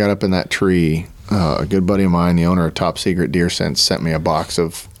when I got up in that tree, a good buddy of mine, the owner of Top Secret Deer Sense, sent me a box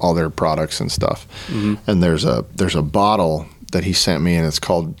of all their products and stuff. Mm-hmm. And there's a bottle that he sent me, and it's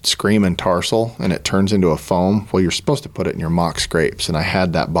called Screamin' Tarsal, and it turns into a foam. Well, you're supposed to put it in your mock scrapes, and I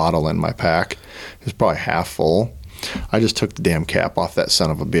had that bottle in my pack. It was probably half full. I just took the damn cap off that son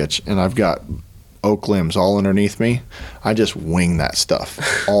of a bitch, and I've got oak limbs all underneath me. I just wing that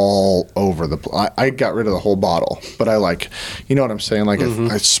stuff all over I got rid of the whole bottle, but I you know what I'm saying? Like, mm-hmm.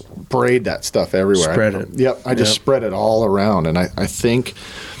 I sprayed that stuff everywhere. Spread it. Yep. I just spread it all around, and I think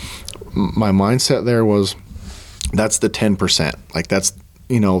my mindset there was, that's the 10%. Like, that's,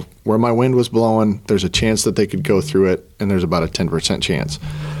 where my wind was blowing, there's a chance that they could go through it, and there's about a 10% chance.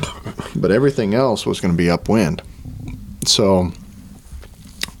 But everything else was going to be upwind. So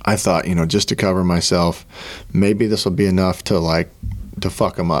I thought, just to cover myself, maybe this will be enough to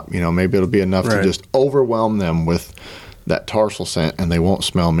fuck them up. Maybe it'll be enough to just overwhelm them with that tarsal scent, and they won't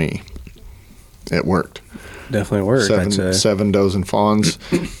smell me. It worked. Definitely worked, I'd say. 7 does and fawns.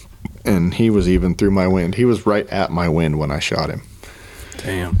 And he was even through my wind. He was right at my wind when I shot him.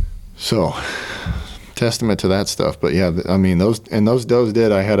 Damn. So, testament to that stuff. But yeah, those does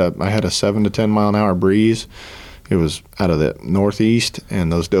did. I had a 7 to 10 mile an hour breeze. It was out of the northeast,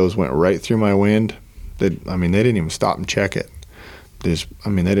 and those does went right through my wind. They didn't even stop and check it. They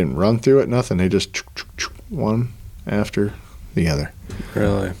didn't run through it, nothing. They just one after the other.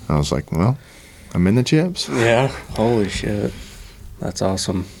 Really? I was like, well, I'm in the chips. Yeah. Holy shit. That's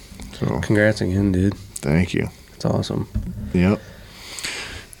awesome. So, congrats again, dude. Thank you. It's awesome. Yep.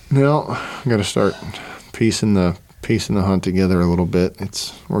 Now I got to start piecing the hunt together a little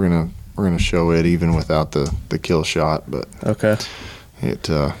bit. We're gonna show it even without the kill shot, but okay. It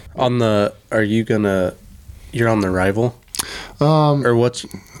you're on the Rival, or what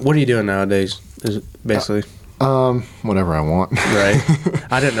are you doing nowadays? Is it basically whatever I want. Right.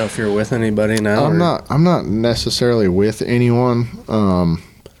 I didn't know if you're with anybody now. I'm not necessarily with anyone.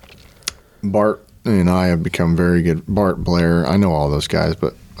 Bart and I have become very good. Bart, Blair, I know all those guys,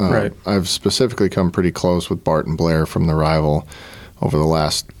 but right. I've specifically come pretty close with Bart and Blair from the Rival over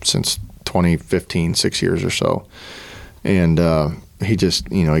the since 2015, 6 years or so. And he just,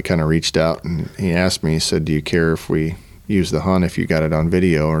 he kind of reached out and he asked me, he said, do you care if we use the hunt if you got it on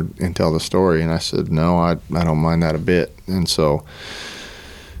video and tell the story? And I said, no, I don't mind that a bit. And so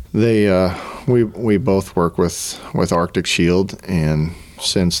we both work with Arctic Shield, and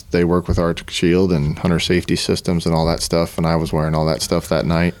since they work with Arctic Shield and Hunter Safety Systems and all that stuff, and I was wearing all that stuff that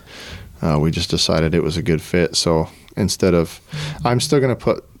night, we just decided it was a good fit. So instead of, I'm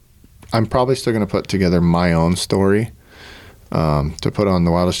probably still going to put together my own story to put on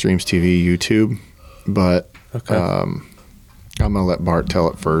the Wildest Dreams TV YouTube, but okay. I'm going to let Bart tell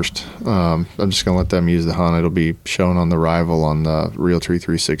it first. I'm just going to let them use the hunt. It'll be shown on the Rival on the Realtree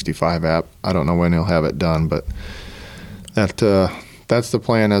 365 app. I don't know when he'll have it done, but that's the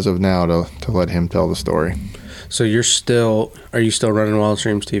plan as of now, to let him tell the story. So are you still running Wildest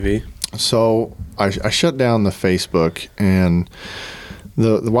Dreams TV? So I shut down the Facebook, and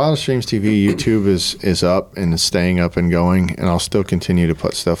the Wildest Dreams TV YouTube is up and is staying up and going, and I'll still continue to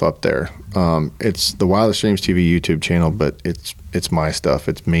put stuff up there. It's the Wildest Dreams TV YouTube channel, but it's my stuff.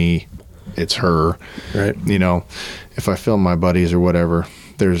 It's me. It's her. Right. If I film my buddies or whatever,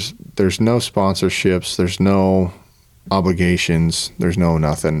 there's no sponsorships. There's no obligations. There's no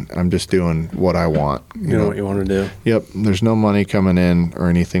nothing. I'm just doing what I want. You know what you want to do. Yep. There's no money coming in or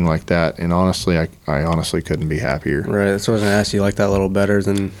anything like that. And honestly, I honestly couldn't be happier. Right. That's what I was going to ask you. Like that a little better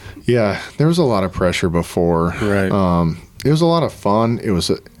than... Yeah. There was a lot of pressure before. Right. It was a lot of fun. It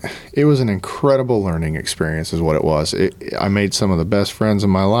was an incredible learning experience is what it was. I made some of the best friends in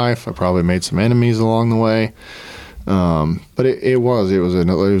my life. I probably made some enemies along the way. But it was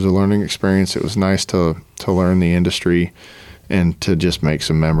a learning experience. It was nice to learn the industry and to just make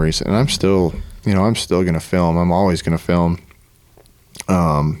some memories. And I'm still going to film. I'm always going to film.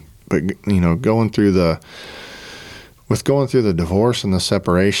 But going through the divorce and the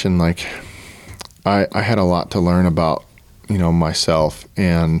separation, like I had a lot to learn about, myself.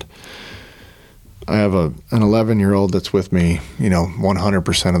 And I have an 11-year-old that's with me,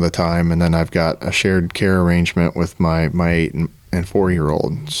 100% of the time. And then I've got a shared care arrangement with my 8 and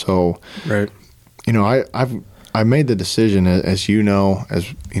 4-year-old. So, right. I made the decision, as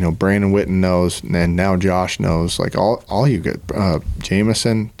Brandon Witten knows, and now Josh knows, like all you get,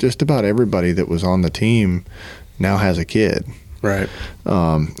 Jameson, just about everybody that was on the team now has a kid. Right.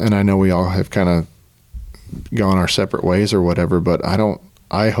 And I know we all have kind of gone our separate ways or whatever, but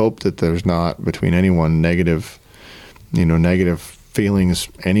I hope that there's not between anyone negative feelings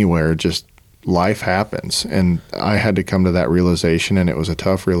anywhere. Just life happens. And I had to come to that realization, and it was a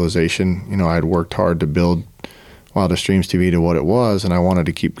tough realization. I had worked hard to build Wildest Dreams TV to what it was, and I wanted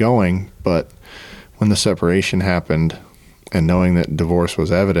to keep going. But when the separation happened and knowing that divorce was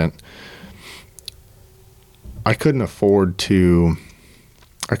evident, I couldn't afford to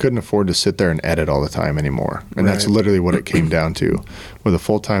sit there and edit all the time anymore. And right. That's literally what it came down to. With a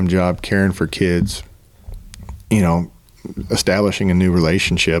full-time job, caring for kids, establishing a new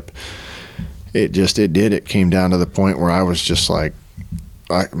relationship, it came down to the point where I was just like,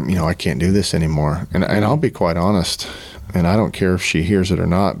 I can't do this anymore. And I'll be quite honest, and I don't care if she hears it or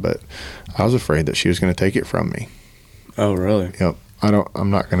not, but I was afraid that she was going to take it from me. Oh, really? Yep. I'm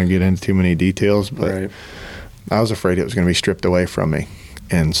not going to get into too many details, but right. I was afraid it was going to be stripped away from me.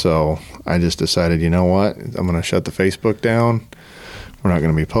 And so I just decided, you know what? I'm going to shut the Facebook down. We're not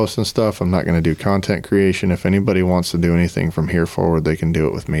going to be posting stuff. I'm not going to do content creation. If anybody wants to do anything from here forward, they can do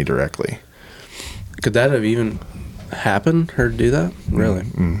it with me directly. Could that have even happened, her do that? Really?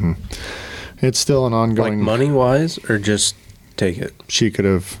 Mm-hmm. It's still an ongoing... Like money-wise, or just take it? She could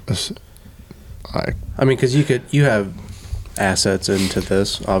have... I mean, because you have assets into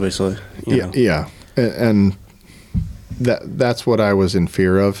this, obviously. Yeah. And... That's what I was in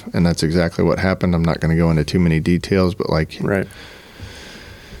fear of, and that's exactly what happened. I'm not going to go into too many details, but right.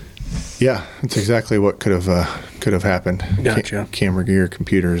 Yeah, it's exactly what could have happened. Gotcha. Camera gear,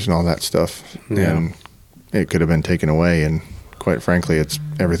 computers, and all that stuff. Yeah. And it could have been taken away, and quite frankly, it's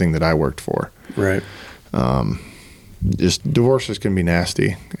everything that I worked for. Right. Just divorces can be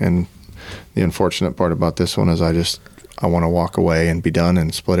nasty, and the unfortunate part about this one is I want to walk away and be done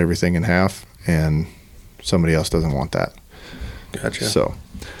and split everything in half, and somebody else doesn't want that. Gotcha. So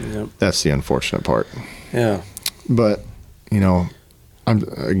that's the unfortunate part. Yeah. But, I'm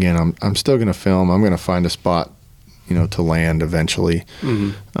still going to film. I'm going to find a spot, to land eventually.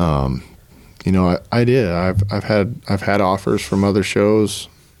 Mm-hmm. I did. I've had offers from other shows.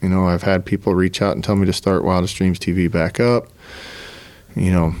 I've had people reach out and tell me to start Wildest Dreams TV back up.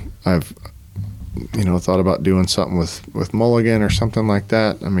 I've thought about doing something with Mulligan or something like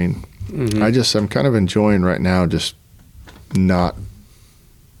that. I mean, I'm kind of enjoying right now just not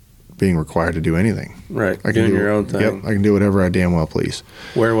being required to do anything. Right. Doing your own thing. Yep. I can do whatever I damn well please.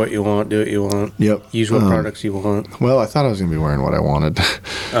 Wear what you want, do what you want. Yep. Use what products you want. Well, I thought I was going to be wearing what I wanted.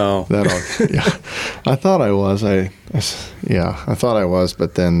 Oh. Yeah. I thought I was. I thought I was,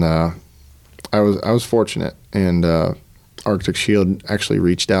 but then I was fortunate, and Arctic Shield actually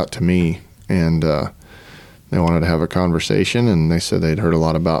reached out to me, and they wanted to have a conversation, and they said they'd heard a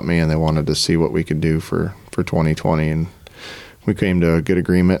lot about me, and they wanted to see what we could do for 2020, and we came to a good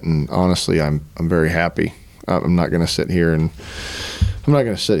agreement. And honestly, I'm very happy. I'm not going to sit here and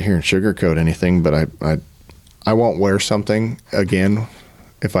sugarcoat anything, but I won't wear something again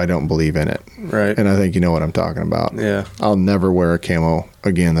if I don't believe in it. Right. And I think you know what I'm talking about. Yeah. I'll never wear a camo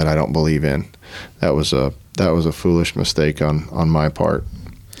again that I don't believe in. That was a foolish mistake on my part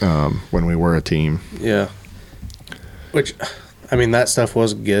when we were a team. Yeah. Which, I mean, that stuff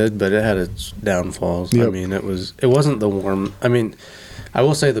was good, but it had its downfalls. Yep. I mean, it wasn't the warm. I mean, I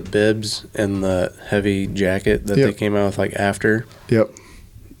will say the bibs and the heavy jacket that they came out with like after. Yep.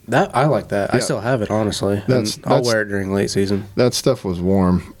 That I like that. Yeah. I still have it, honestly. I'll wear it during late season. That stuff was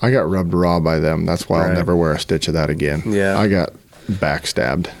warm. I got rubbed raw by them. That's why I'll never wear a stitch of that again. Yeah. I got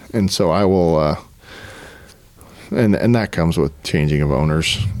backstabbed, and so I will. And that comes with changing of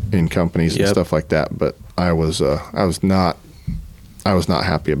owners in companies and stuff like that. But I was not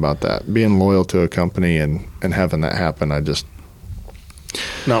happy about that. Being loyal to a company and having that happen, I just.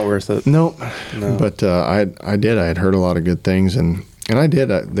 Not worth it. Nope. No. But I did. I had heard a lot of good things, and I did.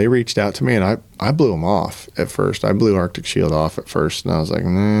 They reached out to me, and I blew them off at first. I blew Arctic Shield off at first, and I was like,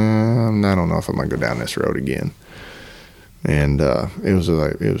 nah, I don't know if I'm gonna go down this road again. And it was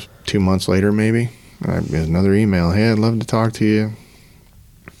 2 months later, maybe. It was another email. Hey, I'd love to talk to you.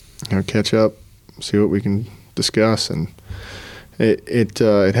 Catch up, see what we can discuss, and it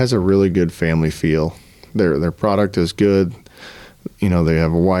has a really good family feel. Their product is good. They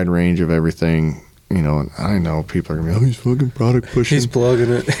have a wide range of everything. I know people are going to be, he's fucking product pushing. He's plugging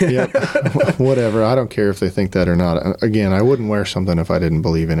it. Yep. Whatever. I don't care if they think that or not. Again, I wouldn't wear something if I didn't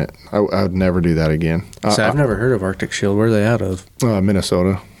believe in it. I would never do that again. So I've never heard of Arctic Shield. Where are they out of?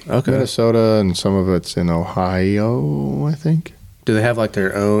 Minnesota. Okay. Minnesota, and some of it's in Ohio, I think. Do they have like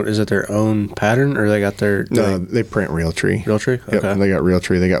their own, is it their own pattern, or they got their... No, they print Realtree. Realtree? Okay. Yep, they got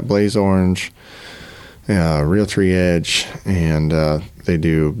Realtree. They got Blaze Orange, Realtree Edge, and they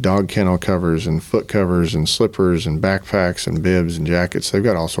do dog kennel covers and foot covers and slippers and backpacks and bibs and jackets. They've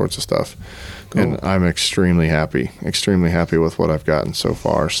got all sorts of stuff. Cool. And I'm extremely happy with what I've gotten so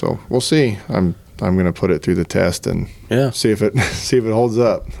far. So we'll see. I'm going to put it through the test and see if it holds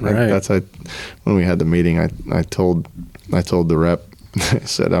up. Right. When we had the meeting, I told the rep, I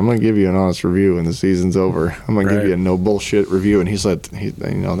said, I'm going to give you an honest review when the season's over. I'm going to give you a no bullshit review. And he said,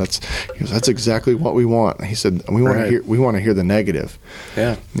 that's exactly what we want. He said, we want to hear the negative.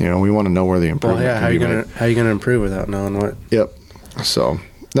 Yeah. We want to know where the improvement can be made. How are you going to improve without knowing what? Yep. So,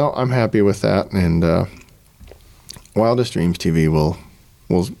 no, I'm happy with that. And Wildest Dreams TV will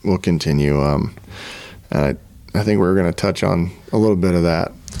continue. I think we're going to touch on a little bit of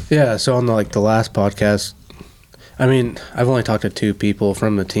that. Yeah. So on the last podcast, I mean, I've only talked to 2 people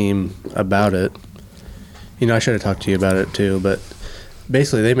from the team about it. I should have talked to you about it too, but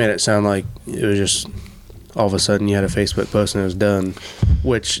basically they made it sound like it was just all of a sudden you had a Facebook post and it was done,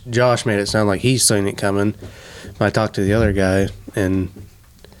 which Josh made it sound like he's seen it coming. I talked to the other guy, and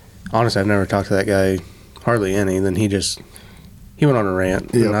honestly, I've never talked to that guy hardly any. Then he went on a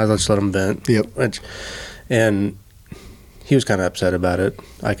rant, and I just let him vent. Yep. And he was kind of upset about it,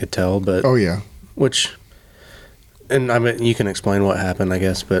 I could tell. But and I mean, you can explain what happened, I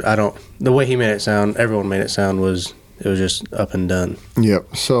guess, but I don't. The way he made it sound, everyone made it sound it was just up and done.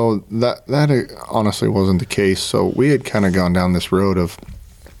 Yep. So that honestly wasn't the case. So we had kind of gone down this road of,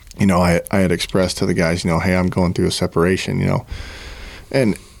 I had expressed to the guys, hey, I'm going through a separation,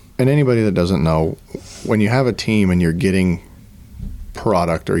 and anybody that doesn't know, when you have a team and you're getting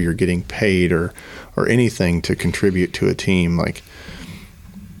product or you're getting paid or anything to contribute to a team, like,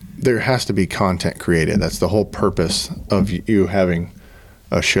 there has to be content created. That's the whole purpose of you having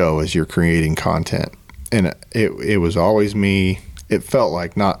a show as you're creating content. And it was always me. It felt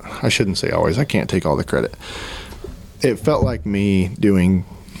like, not, I shouldn't say always, I can't take all the credit. It felt like me doing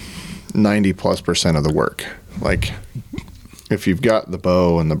 90+% of the work. Like, if you've got the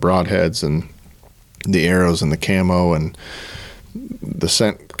bow and the broadheads and the arrows and the camo and the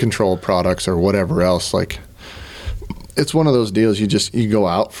scent control products or whatever else, like, it's one of those deals. You go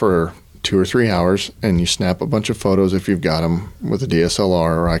out for 2 or 3 hours and you snap a bunch of photos if you've got them with a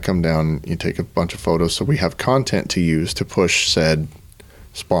DSLR, or I come down and you take a bunch of photos so we have content to use to push said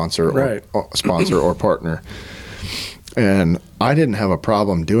sponsor or partner. And I didn't have a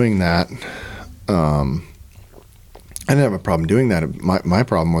problem doing that. I didn't have a problem doing that. My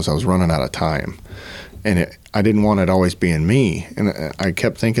problem was I was running out of time, and I didn't want it always being me. And I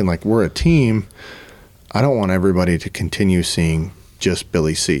kept thinking, like, we're a team. I don't want everybody to continue seeing just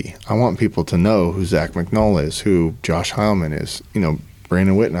Billy C. I want people to know who Zach McNull is, who Josh Heilman is,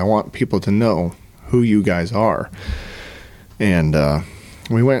 Brandon Witten. I want people to know who you guys are. And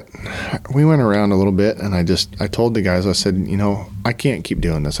we went around a little bit, and I told the guys, I said, I can't keep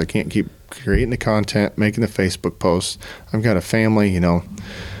doing this. I can't keep creating the content, making the Facebook posts. I've got a family,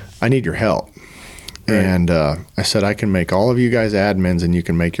 I need your help. Right. And I said, I can make all of you guys admins, and you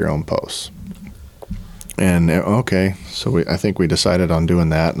can make your own posts. And okay, so I think we decided on doing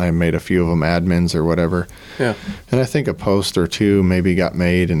that, and I made a few of them admins or whatever. Yeah. And I think a post or two maybe got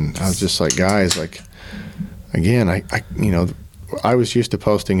made, and I was just like, guys, like, again, I was used to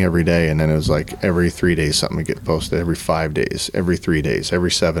posting every day, and then it was like every 3 days something would get posted, every 5 days, every 3 days, every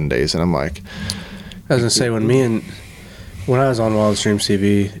 7 days, and I'm like, I was gonna say, when I was on Wild Streams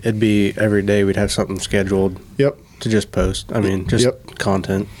TV, it'd be every day we'd have something scheduled. Yep. To just post. I mean, just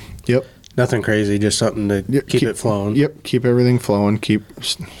content. Yep. Nothing crazy, just something to keep it flowing. Yep, keep everything flowing, keep,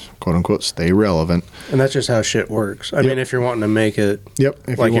 quote unquote, stay relevant. And that's just how shit works. I mean, if you're wanting to make it, you're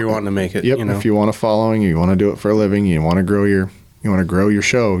wanting to make it. Yep, if you want a following, you want to do it for a living, you want to grow your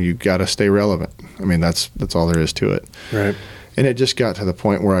show, you got to stay relevant. I mean, that's all there is to it. Right. And it just got to the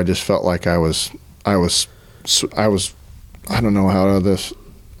point where I just felt like I was I don't know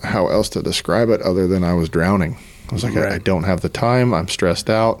how else to describe it other than I was drowning. I was like, I don't have the time. I'm stressed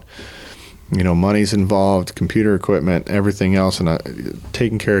out. Money's involved, computer equipment, everything else, and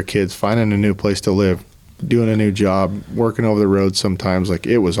taking care of kids, finding a new place to live, doing a new job, working over the road sometimes. Like,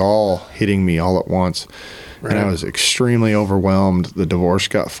 it was all hitting me all at once. Right. And I was extremely overwhelmed. The divorce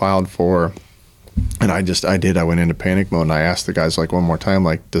got filed for, and I went into panic mode, and I asked the guys, like, one more time,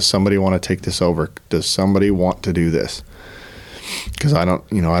 like, does somebody want to take this over? Does somebody want to do this? Because I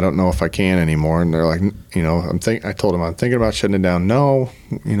don't know if I can anymore. And they're like, I told them I'm thinking about shutting it down. No,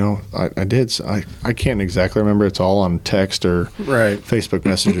 I did. I can't exactly remember. It's all on text or Facebook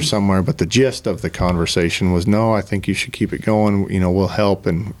Messenger somewhere. But the gist of the conversation was, no, I think you should keep it going. We'll help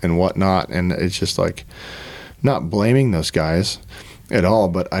and whatnot. And it's just like, not blaming those guys at all,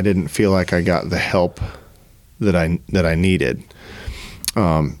 but I didn't feel like I got the help that I needed.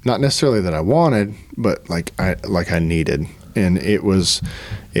 Not necessarily that I wanted, but like I needed. And it was,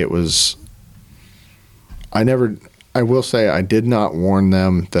 I will say I did not warn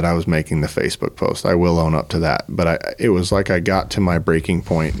them that I was making the Facebook post. I will own up to that. But it was like I got to my breaking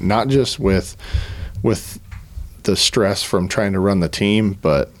point, not just with the stress from trying to run the team,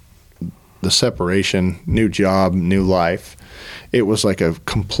 but the separation, new job, new life. It was like a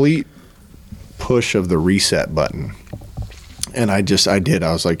complete push of the reset button. And I did.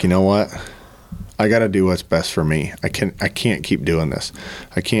 I was like, you know what? I got to do what's best for me. I can't keep doing this.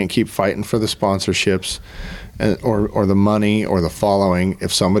 I can't keep fighting for the sponsorships or the money or the following.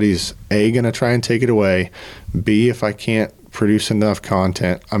 If somebody's A, going to try and take it away, B, if I can't produce enough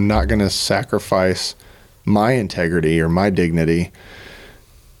content, I'm not going to sacrifice my integrity or my dignity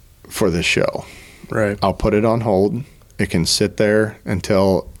for this show. Right. I'll put it on hold. It can sit there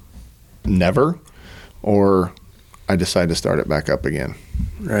until never, or I decide to start it back up again.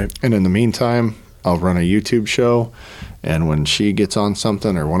 Right. And in the meantime, I'll run a YouTube show, and when she gets on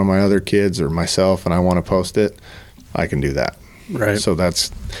something or one of my other kids or myself and I want to post it, I can do that. Right. So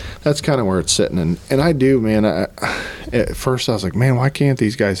that's kind of where it's sitting. And I do, man. At first I was like, man, why can't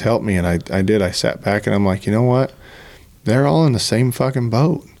these guys help me? And I did. I sat back and I'm like, you know what? They're all in the same fucking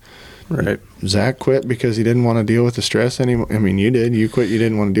boat. Right. Zach quit because he didn't want to deal with the stress anymore. I mean, you did. You quit. You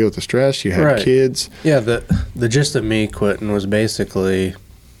didn't want to deal with the stress. You had kids. Yeah. The gist of me quitting was basically,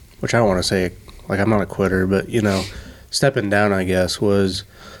 which I don't want to say, like, I'm not a quitter, but, stepping down, I guess, was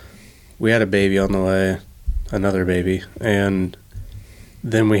we had a baby on the way, another baby, and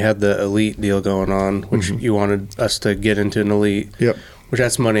then we had the elite deal going on, which you wanted us to get into an elite. Yep. Which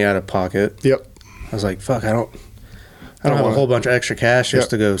that's money out of pocket. Yep. I was like, fuck, I I don't have a whole bunch of extra cash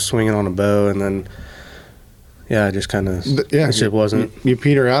just to go swinging on a bow, and then I just kind of it just wasn't. You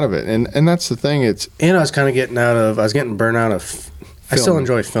peter out of it, and that's the thing. And I was kind of getting I was getting burnt out of. Filming. I still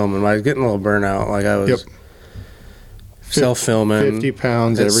enjoy filming, but I was getting a little burnout. Like I was self-filming, 50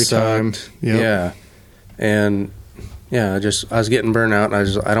 pounds every time. Yep. Yeah, and I was getting burnt out,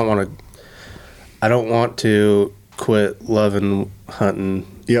 and I don't want to quit loving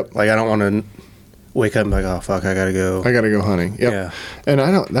hunting. Yep. Like I don't want to wake up and be like, oh fuck, I gotta go hunting. Yep. Yeah.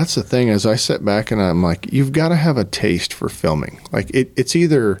 And that's the thing, as I sit back and I'm like, you've got to have a taste for filming. Like it's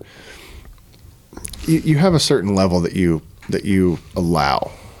either you have a certain level that you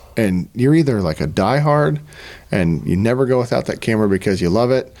allow, and you're either like a diehard and you never go without that camera because you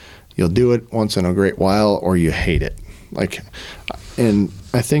love it, you'll do it once in a great while, or you hate it. Like, and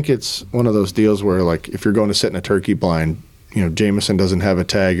I think it's one of those deals where, like, if you're going to sit in a turkey blind, Jameson doesn't have a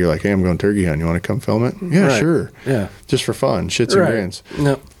tag. You're like, hey, I'm going turkey hunting. You want to come film it? Yeah, right. Sure. Yeah. Just for fun, shits and grins.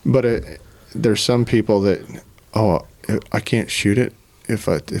 No. But there's some people that, I can't shoot it if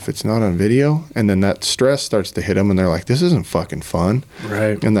it's not on video, and then that stress starts to hit them, and they're like, this isn't fucking fun.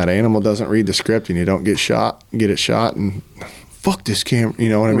 Right. And that animal doesn't read the script, and you don't get it shot, and fuck this camera. You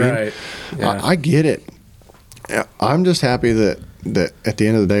know what I mean? Right. Yeah. I get it. I'm just happy that at the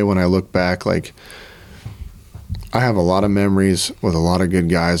end of the day, when I look back, like, I have a lot of memories with a lot of good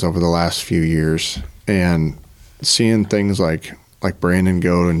guys over the last few years, and seeing things like Brandon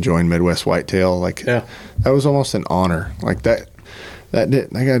go and join Midwest Whitetail, like that was almost an honor. Like that guy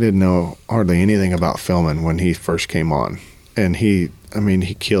didn't know hardly anything about filming when he first came on, and he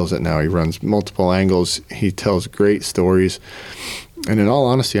kills it now. He runs multiple angles. He tells great stories. And in all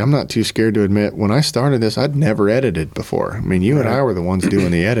honesty, I'm not too scared to admit, when I started this, I'd never edited before. I mean, you and I were the ones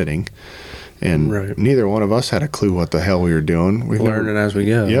doing the editing. And neither one of us had a clue what the hell we were doing. Learning as we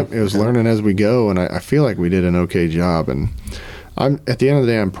go. Yep, it was learning as we go, and I feel like we did an okay job. And I'm at the end of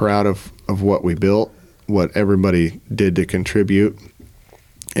the day, I'm proud of what we built, what everybody did to contribute,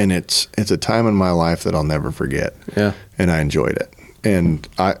 and it's a time in my life that I'll never forget. Yeah, and I enjoyed it. And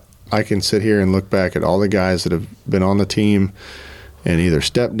I can sit here and look back at all the guys that have been on the team and either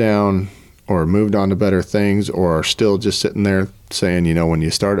stepped down or moved on to better things, or are still just sitting there saying, when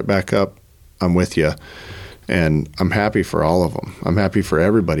you start it back up, I'm with you. And I'm happy for all of them. I'm happy for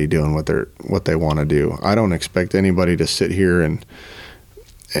everybody doing what they want to do. I don't expect anybody to sit here and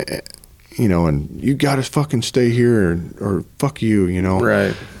and you got to fucking stay here or fuck you,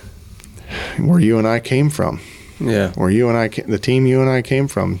 Right. Where you and I came from. Yeah. Where the team you and I came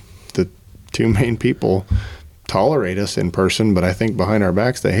from, the two main people tolerate us in person, but I think behind our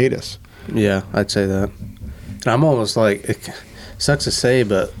backs they hate us. Yeah, I'd say that. And I'm almost like, it sucks to say,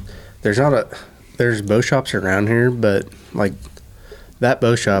 but there's bow shops around here, but like that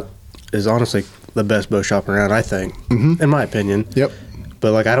bow shop is honestly the best bow shop around, I think, in my opinion. Yep.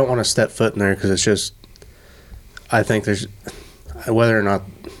 But like, I don't want to step foot in there because it's just, I think there's, whether or not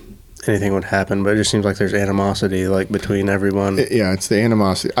anything would happen, but it just seems like there's animosity like between everyone. Yeah, it's the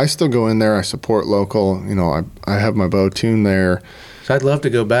animosity. I still go in there. I support local. I have my bow tuned there. So I'd love to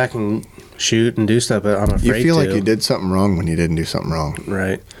go back and shoot and do stuff, but I'm afraid to. You feel like you did something wrong when you didn't do something wrong.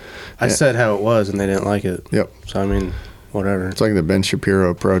 Right. I said how it was, and they didn't like it. Yep. So, I mean, whatever. It's like the Ben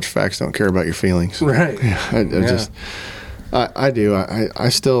Shapiro approach. Facts don't care about your feelings. Right. I do. I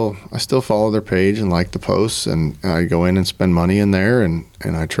still follow their page and like the posts, and I go in and spend money in there, and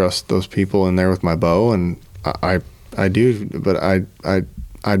I trust those people in there with my bow, and I do. But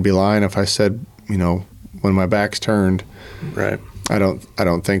I'd be lying if I said, when my back's turned. Right. I don't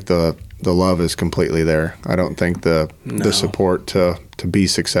think the love is completely there. I don't think the support to be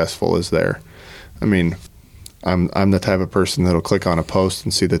successful is there. I mean, I'm the type of person that'll click on a post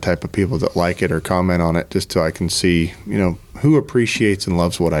and see the type of people that like it or comment on it, just so I can see, who appreciates and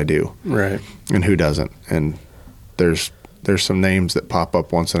loves what I do. Right. And who doesn't. And there's some names that pop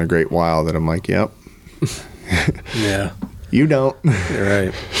up once in a great while that I'm like, yep. Yeah. You don't.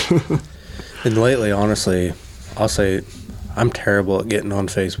 You're right. And lately, honestly, I'll say I'm terrible at getting on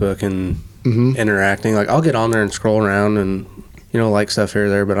Facebook and interacting. Like, I'll get on there and scroll around and, like stuff here or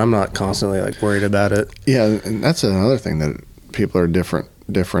there, but I'm not constantly like worried about it. Yeah, and that's another thing that people are different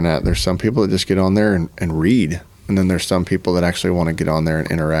at. There's some people that just get on there and read, and then there's some people that actually want to get on there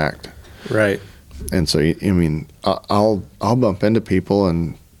and interact. Right. And so, I'll bump into people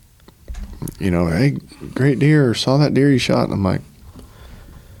and, hey, great deer, saw that deer you shot, and I'm like,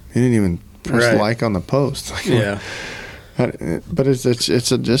 you didn't even press like on the post. Like, yeah. But it's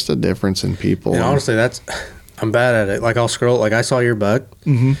just a difference in people. And honestly, I'm bad at it. Like, I'll scroll. Like, I saw your buck.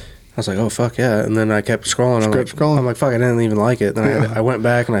 I was like, oh fuck yeah! And then I kept scrolling. Scrolling. I'm like, fuck, I didn't even like it. Then I went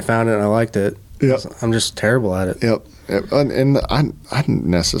back and I found it and I liked it. Yep. I'm just terrible at it. Yep. And I didn't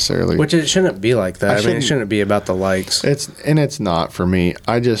necessarily. Which it shouldn't be like that. I mean, it shouldn't be about the likes. It's not for me.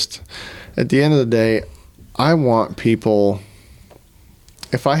 I just, at the end of the day, I want people.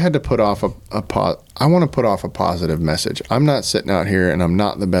 If I had to put off I want to put off a positive message. I'm not sitting out here and I'm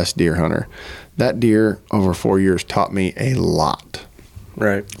not the best deer hunter. That deer over 4 years taught me a lot.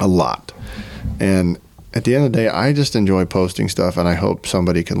 Right. A lot. And at the end of the day, I just enjoy posting stuff, and I hope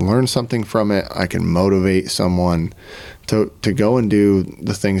somebody can learn something from it. I can motivate someone to go and do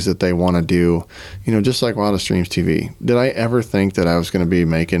the things that they want to do. You know, just like Wildest Dreams TV. Did I ever think that I was going to be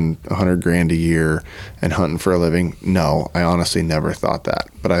making $100,000 a year and hunting for a living? No, I honestly never thought that.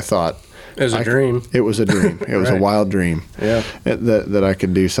 But I thought it was a dream. It was a dream. It was Right. a wild dream. Yeah. That I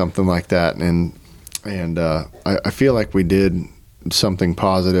could do something like that, and I feel like we did something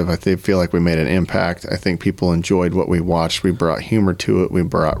positive. I feel like we made an impact. I think people enjoyed what we watched. We brought humor to it. We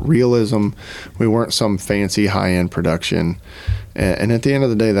brought realism. We weren't some fancy high-end production. And at the end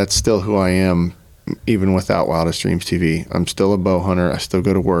of the day, that's still who I am, even without Wildest Dreams TV. I'm still a bow hunter. I still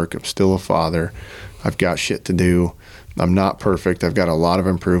go to work. I'm still a father. I've got shit to do. I'm not perfect. I've got a lot of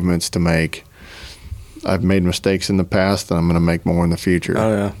improvements to make. I've made mistakes in the past, and I'm going to make more in the future. Oh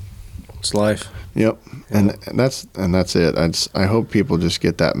yeah, it's life. Yep, and that's it. I hope people just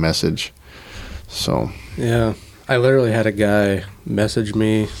get that message. So Yeah, I literally had a guy message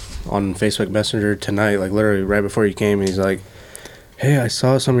me on Facebook Messenger tonight, like literally right before you came. He's like, "Hey, I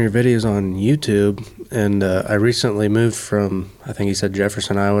saw some of your videos on YouTube, and I recently moved from, I think he said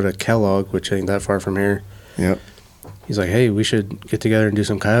Jefferson, Iowa, to Kellogg, which ain't that far from here." yep. He's like, "Hey, we should get together and do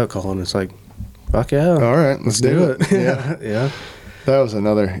some coyote calling." It's like, fuck yeah. All right, let's do it. Yeah, yeah. That was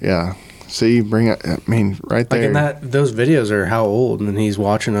another. Yeah. See, you bring it. I mean, right there. Like, and those videos are how old, and he's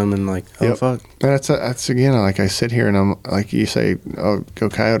watching them and like, oh Yep. fuck. And that's again, like I sit here and I'm like, you say, oh, go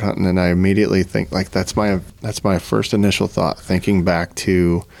coyote hunting, and I immediately think like that's my first initial thought, thinking back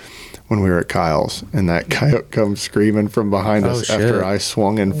to when we were at Kyle's and that coyote comes screaming from behind us shit. after I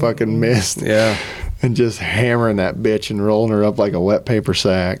swung and fucking missed. Yeah. And just hammering that bitch and rolling her up like a wet paper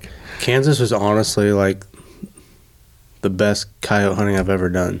sack. Kansas was honestly like the best coyote hunting I've ever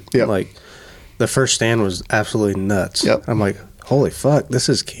done. Yep. Like the first stand was absolutely nuts. Yep. I'm like, holy fuck, this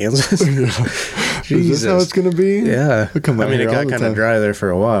is Kansas. Is this how it's gonna be? Yeah. We come I out mean, it here all got the kind of time. dry there for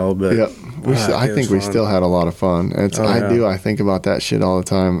a while, but Yep. I it think was we fun. still had a lot of fun. Oh, yeah. I think about that shit all the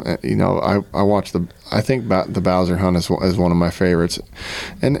time. You know, I watch I think about the Bowser hunt as one of my favorites.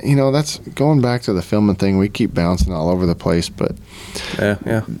 And, you know, that's going back to the filming thing. We keep bouncing all over the place, but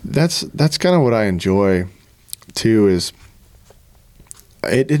yeah. that's kind of what I enjoy too. Is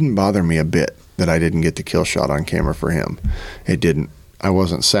it didn't bother me a bit that I didn't get the kill shot on camera for him. It didn't. I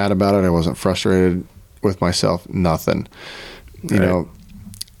wasn't sad about it. I wasn't frustrated with myself. Nothing. You Right. know,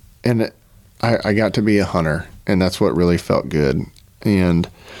 and I got to be a hunter, and that's what really felt good. And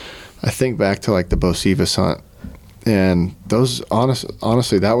I think back to like the Bocephus hunt, and those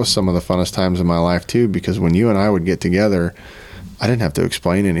honestly, that was some of the funnest times in my life too, because when you and I would get together, I didn't have to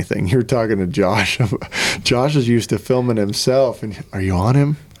explain anything. You were talking to Josh. Josh is used to filming himself, and are you on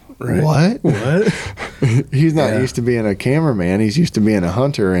him? Right. What? He's not Yeah. used to being a cameraman. He's used to being a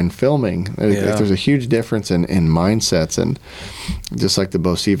hunter and filming. Yeah. There's a huge difference in mindsets, and just like the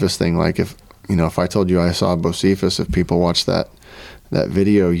Bocephus thing. Like if I told you I saw Bocephus, if people watch that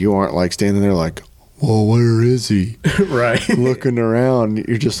video, you aren't like standing there like, well, where is he? Right. Looking around.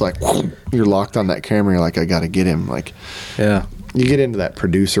 You're just like, you're locked on that camera. You're like, I got to get him. Like, Yeah. you get into that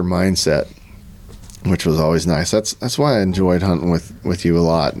producer mindset, which was always nice. That's why I enjoyed hunting with you a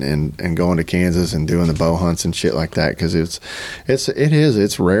lot, and going to Kansas and doing the bow hunts and shit like that, because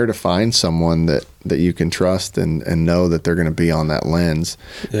it's rare to find someone that you can trust and know that they're going to be on that lens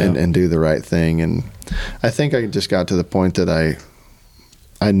Yeah. and do the right thing. And I think I just got to the point that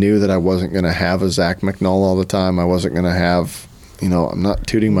I knew that I wasn't going to have a Zach McNull all the time. I wasn't going to have, I'm not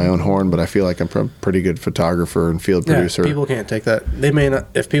tooting my own horn, but I feel like I'm a pretty good photographer and field producer. Yeah, people can't take that. They may not.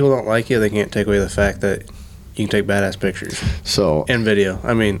 If people don't like you, they can't take away the fact that you can take badass pictures So, and video.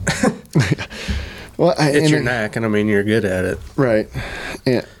 I mean, well, it's your knack, and I mean, you're good at it, right?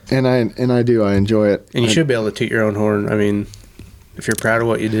 And I do. I enjoy it, and you should be able to toot your own horn. I mean, if you're proud of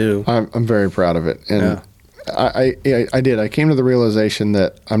what you do. I'm very proud of it, and Yeah. I did. I came to the realization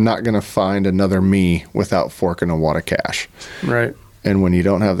that I'm not going to find another me without forking a wad of cash. Right. And when you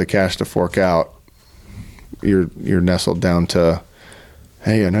don't have the cash to fork out, you're nestled down to,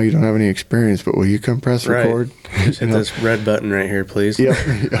 hey, I know you don't have any experience, but will you come press Right. record? Just hit this red button right here, please. Yep.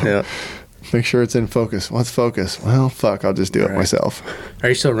 Yeah. Make sure it's in focus. Let's focus. Well, fuck, I'll just do it Right. myself. Are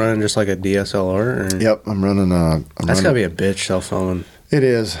you still running just like a DSLR? Or? Yep, I'm running. That's gotta be a bitch self filming. It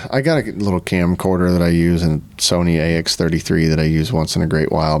is. I got a little camcorder that I use, and Sony AX33 that I use once in a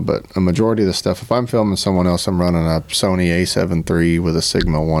great while. But a majority of the stuff, if I'm filming someone else, I'm running a Sony A7 III with a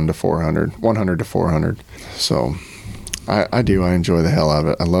Sigma 100 to 400. So I enjoy the hell out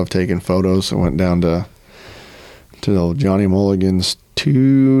of it. I love taking photos. I went down to the old Johnny Mulligan's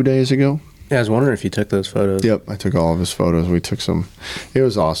 2 days ago. Yeah, I was wondering if you took those photos. Yep, I took all of his photos. We took some. It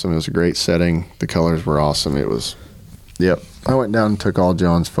was awesome. It was a great setting. The colors were awesome. Yep. I went down and took all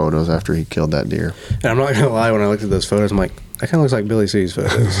John's photos after he killed that deer. And I'm not going to lie, when I looked at those photos, I'm like, that kind of looks like Billy C's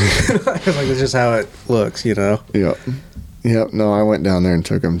photos. Like, it's just how it looks, you know? Yep. No, I went down there and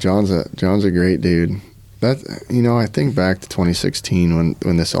took him. John's a great dude. That, you know, I think back to 2016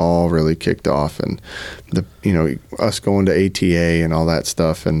 when this all really kicked off, and us going to ATA and all that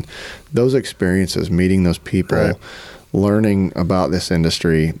stuff, and those experiences, meeting those people, right. Learning about this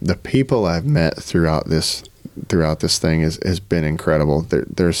industry, the people I've met throughout this thing has been incredible.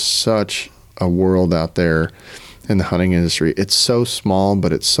 There's such a world out there in the hunting industry. It's so small,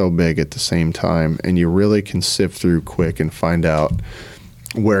 but it's so big at the same time, and you really can sift through quick and find out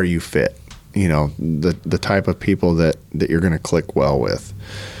where you fit. You know, the type of people that you're going to click well with.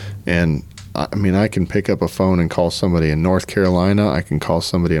 And I mean, I can pick up a phone and call somebody in North Carolina. I can call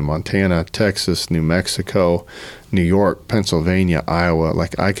somebody in Montana, Texas, New Mexico, New York, Pennsylvania, Iowa.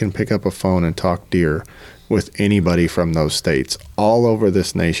 Like, I can pick up a phone and talk deer with anybody from those states all over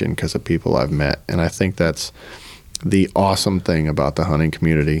this nation because of people I've met. And I think that's the awesome thing about the hunting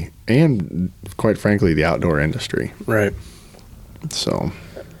community and, quite frankly, the outdoor industry. Right. So...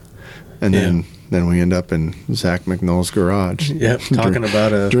 And then we end up in Zach McNull's garage. Yep, talking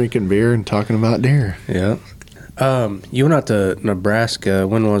about drinking beer and talking about deer. Yeah. You went out to Nebraska.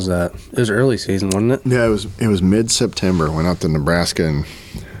 When was that? It was early season, wasn't it? Yeah, it was mid-September. Went out to Nebraska and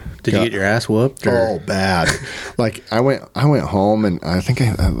did you get your ass whooped? Or? Oh, bad. Like I went home and I think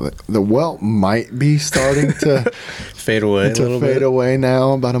the welt might be starting to fade away a little bit. Fade away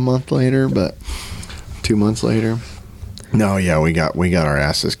now. About a month later, but 2 months later. No, yeah, we got our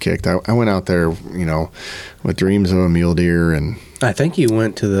asses kicked. I went out there, you know, with dreams of a mule deer, and I think you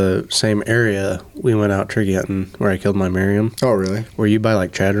went to the same area we went out tree hunting where I killed my Merriam. Oh, really? Were you by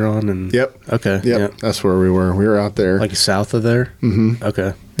like Chadron and? Yep. Okay. Yep. That's where we were. We were out there, like south of there. Mm-hmm.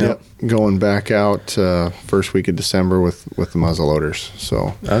 Okay. Yep. Going back out first week of December with the muzzleloaders.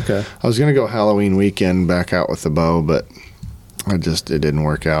 So okay. I was gonna go Halloween weekend back out with the bow, but it didn't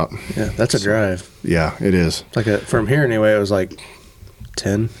work out. Yeah, that's a drive. Yeah, it is. Like from here anyway, it was like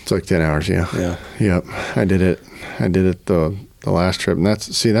 10. It's like 10 hours. Yeah. Yeah. Yep. I did it the last trip, and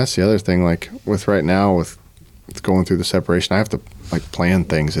that's the other thing. Like with right now with going through the separation, I have to like plan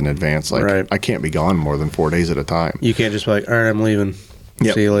things in advance. Like right. I can't be gone more than 4 days at a time. You can't just be like, all right, I'm leaving.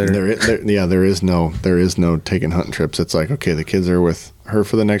 Yep. See you later. There is no taking hunting trips. It's like, okay, the kids are with her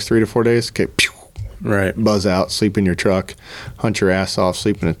for the next 3 to 4 days. Okay. Pew, right. Buzz out, sleep in your truck, hunt your ass off,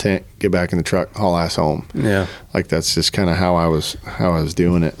 sleep in a tent, get back in the truck, haul ass home. Yeah. Like that's just kind of how I was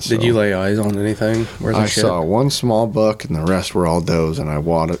doing it. So. Did you lay eyes on anything? I saw one small buck and the rest were all does, and I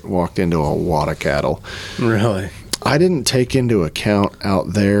walked into a wad of cattle. Really? I didn't take into account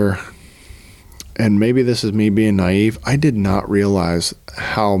out there, and maybe this is me being naive, I did not realize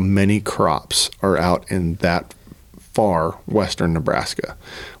how many crops are out in that far western Nebraska.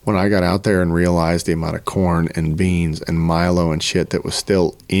 When I got out there and realized the amount of corn and beans and milo and shit that was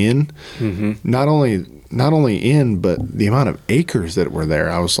still in, mm-hmm. not only in, but the amount of acres that were there,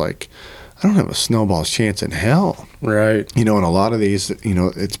 I was like, I don't have a snowball's chance in hell. Right. You know, and a lot of these, you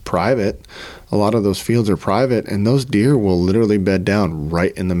know, it's private. A lot of those fields are private, and those deer will literally bed down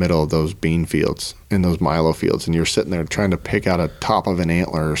right in the middle of those bean fields and those milo fields, and you're sitting there trying to pick out a top of an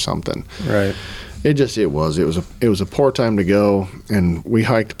antler or something. Right. It was a poor time to go, and we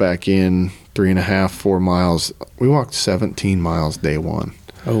hiked back in 3.5-4 miles. We walked 17 miles day one.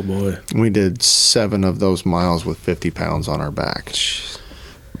 Oh boy. We did 7 of those miles with 50 pounds on our back.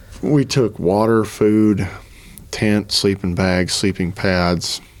 We took water, food, tent, sleeping bags, sleeping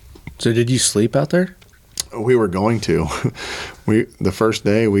pads. So did you sleep out there? We were going to. The first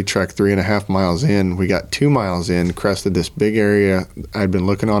day we trekked 3.5 miles in. We got 2 miles in, crested this big area. I'd been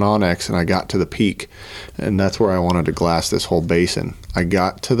looking on Onyx, and I got to the peak, and that's where I wanted to glass this whole basin. I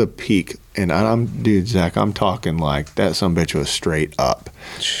got to the peak, and dude, Zach, I'm talking like that sumbitch was straight up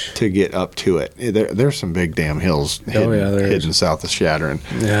to get up to it. There's some big damn hills hidden south of Shadron.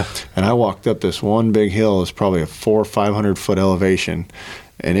 Yeah. And I walked up this one big hill. It's probably a 400 or 500 foot elevation.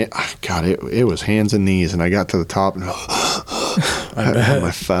 And it was hands and knees, and I got to the top, and I had my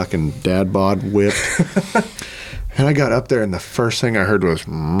fucking dad bod whipped. And I got up there, and the first thing I heard was,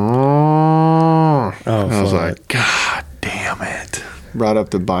 and I was like, God damn it. brought up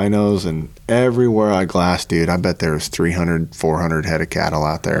the binos, and everywhere I glassed, dude, I bet there was 300, 400 head of cattle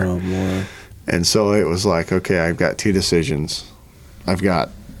out there. Oh, more. And so it was like, okay, I've got two decisions. I've got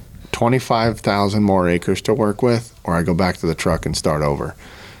 25,000 more acres to work with, or I go back to the truck and start over.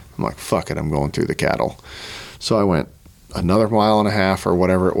 I'm like, fuck it, I'm going through the cattle. So I went another mile and a half or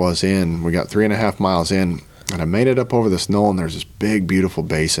whatever it was in. We got 3.5 miles in, and I made it up over this knoll, and there's this big, beautiful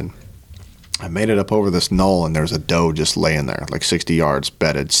basin. I made it up over this knoll, and there's a doe just laying there, like 60 yards,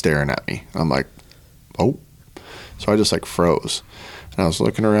 bedded, staring at me. I'm like, oh. So I just like froze. And I was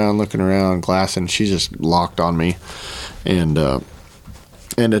looking around, glassing. She just locked on me, and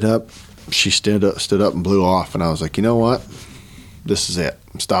ended up, she stood up and blew off. And I was like, you know what? This is it.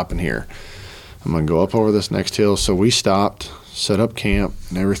 I'm stopping here. I'm going to go up over this next hill. So we stopped, set up camp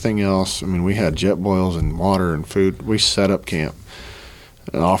and everything else. I mean, we had jet boils and water and food. We set up camp,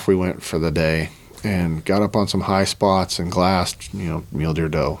 and off we went for the day, and got up on some high spots and glassed, mule deer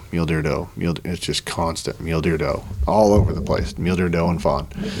doe, it's just constant mule deer doe all over the place, mule deer doe and fawn.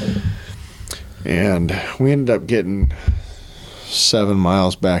 And we ended up getting 7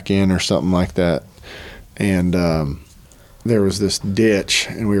 miles back in or something like that, and there was this ditch,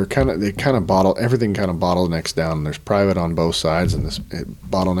 and we were everything kind of bottlenecks down, and there's private on both sides, and it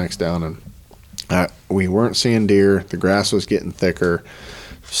bottlenecks down, and we weren't seeing deer. The grass was getting thicker,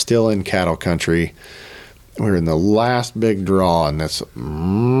 still in cattle country. We were in the last big draw, and that's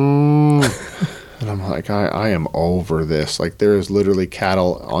and I'm like, I am over this. Like, there is literally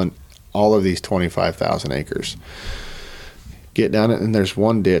cattle on all of these 25,000 acres. Get down it, and there's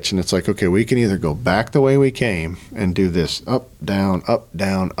one ditch, and it's like, okay, we can either go back the way we came and do this up, down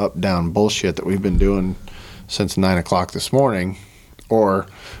bullshit that we've been doing since 9 o'clock this morning, or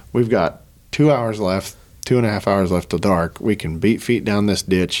we've got 2 hours left, 2.5 hours left till dark. We can beat feet down this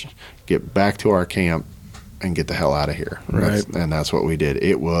ditch, get back to our camp, and get the hell out of here. Right. And that's what we did.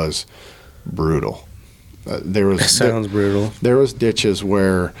 It was brutal. Sounds brutal. There was ditches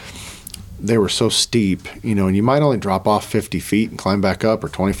where they were so steep, and you might only drop off 50 feet and climb back up, or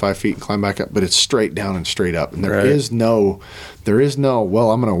 25 feet and climb back up, but it's straight down and straight up. And there is no,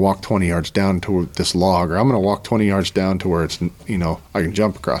 well, I'm going to walk 20 yards down to this log, or I'm going to walk 20 yards down to where it's, I can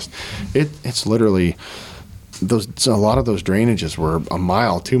jump across. It's literally, a lot of those drainages were a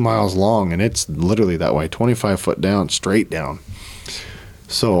mile, 2 miles long, and it's literally that way, 25 foot down, straight down.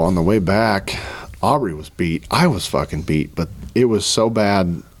 So on the way back, Aubrey was beat. I was fucking beat, but it was so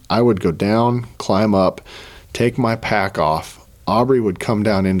bad. I would go down, climb up, take my pack off. Aubrey would come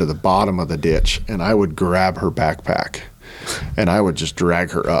down into the bottom of the ditch, and I would grab her backpack, and I would just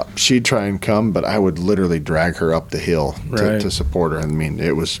drag her up. She'd try and come, but I would literally drag her up the hill to support her. I mean,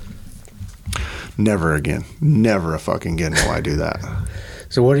 it was never again. Never a fucking again will I do that.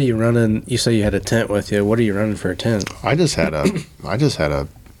 So what are you running? You say you had a tent with you. What are you running for a tent? I just had a,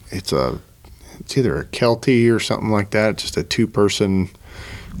 it's either a Kelty or something like that. Just a 2-person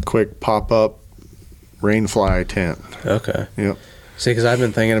quick pop-up rainfly tent. Okay. Yep. See, because I've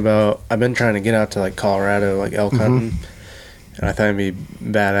been trying to get out to like Colorado, like elk hunting, and I thought it'd be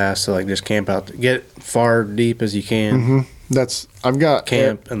badass to like just camp out, get far deep as you can. I've got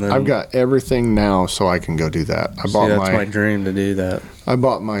camp, and then I've got everything now, so I can go do that. That's my dream to do that. I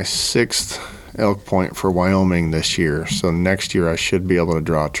bought my 6th elk point for Wyoming this year, so next year I should be able to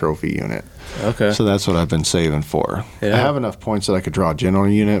draw a trophy unit. Okay. So that's what I've been saving for. Yeah. I have enough points that I could draw a general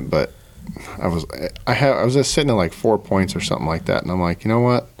unit, but I was just sitting at like 4 points or something like that, and I'm like, you know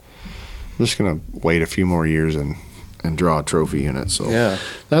what? I'm just gonna wait a few more years and draw a trophy unit. So yeah,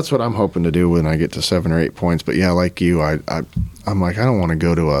 that's what I'm hoping to do when I get to 7 or 8 points. But yeah, like you, I'm like, I don't want to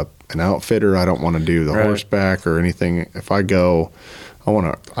go to an outfitter. I don't want to do the horseback or anything. If I go, I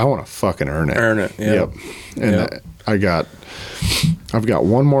want to fucking earn it. Earn it. Yep. And I've got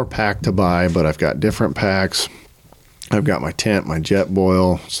one more pack to buy, but I've got different packs. I've got my tent, my jet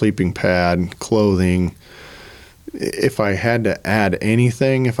boil, sleeping pad, clothing. If I had to add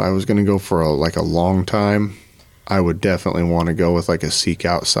anything, if I was going to go for a long time, I would definitely want to go with like a Seek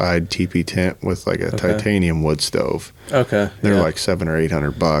Outside teepee tent with like a titanium wood stove. Okay. They're like $700 or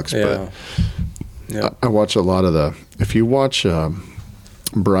 $800, but I watch a lot of if you watch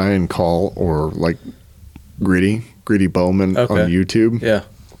Brian Call or like Gritty Bowman on YouTube. Yeah.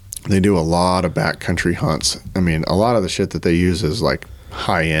 They do a lot of backcountry hunts. I mean, a lot of the shit that they use is like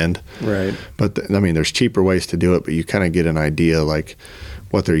high end. Right. But there's cheaper ways to do it, but you kind of get an idea like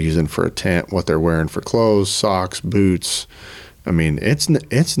what they're using for a tent, what they're wearing for clothes, socks, boots. I mean, it's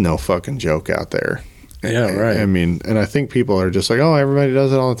no fucking joke out there. Yeah, right. I mean, and I think people are just like, oh, everybody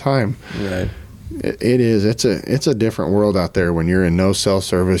does it all the time. Right. It is. It's a different world out there when you're in no cell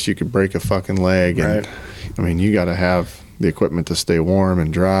service. You could break a fucking leg, and I mean, you got to have the equipment to stay warm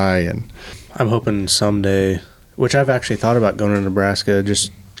and dry. And I'm hoping someday, which I've actually thought about going to Nebraska,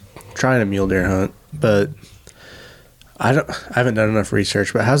 just trying a mule deer hunt, but I haven't done enough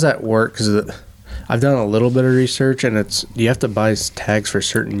research. But how's that work? Because I've done a little bit of research, and you have to buy tags for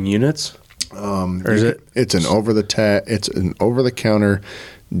certain units. Or is it? It's an over the counter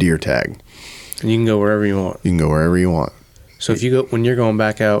deer tag. And you can go wherever you want. You can go wherever you want. So when you're going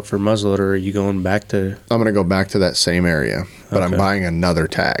back out for muzzleloader, are you going back to? I'm going to go back to that same area, but I'm buying another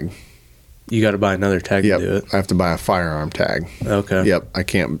tag. You got to buy another tag to do it. I have to buy a firearm tag. Okay. Yep. I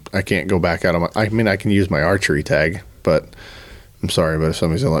can't go back out of I can use my archery tag, but I'm sorry, but if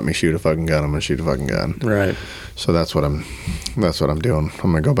somebody's gonna let me shoot a fucking gun, I'm gonna shoot a fucking gun. Right. So that's what I'm doing.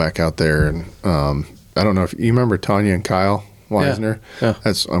 I'm gonna go back out there, and I don't know if you remember Tanya and Kyle Weisner. Yeah.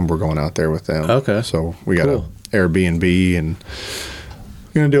 That's we're going out there with them. Okay. So we got a Airbnb, and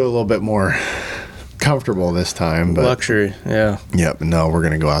we're gonna do a little bit more comfortable this time. But luxury. Yeah. Yep. No, we're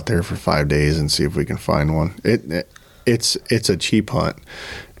gonna go out there for 5 days and see if we can find one. It's a cheap hunt.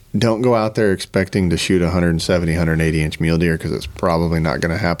 Don't go out there expecting to shoot 170, 180 inch mule deer, because it's probably not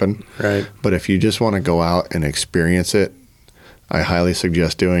going to happen. Right. But if you just want to go out and experience it, I highly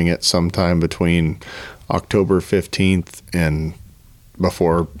suggest doing it sometime between October 15th and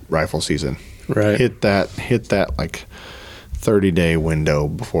before rifle season. Right. Hit that like 30-day window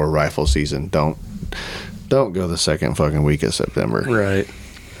before rifle season. Don't go the second fucking week of September. Right.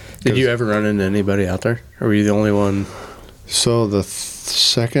 Did you ever run into anybody out there? Or were you the only one? So the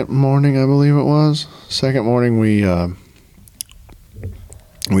second morning, I believe it was,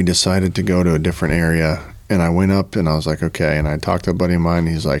 we decided to go to a different area, and I went up and I was like, okay. And I talked to a buddy of mine.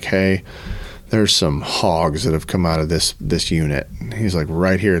 He's like, hey, there's some hogs that have come out of this unit. He's like,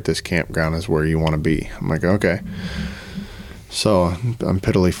 right here at this campground is where you want to be. I'm like, okay. So I'm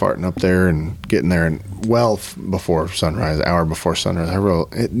piddly farting up there and getting there, and before sunrise, hour before sunrise. I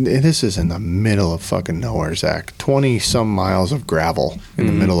wrote, this is in the middle of fucking nowhere, Zach. 20 some miles of gravel in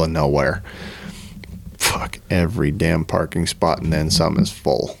the middle of nowhere. Fuck, every damn parking spot and then some is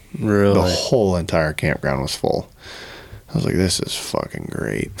full. Really? The whole entire campground was full. I was like, this is fucking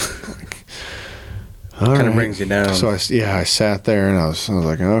great. Kind of brings you down. So I sat there and I was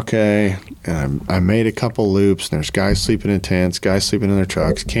like, okay. And I made a couple loops, and there's guys sleeping in tents, guys sleeping in their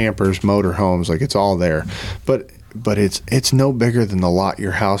trucks, campers, motor homes, like it's all there. But it's no bigger than the lot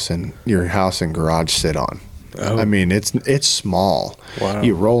your house and garage sit on. Oh. I mean, it's small. Wow.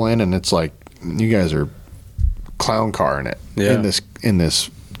 You roll in and it's like you guys are clown carring it in this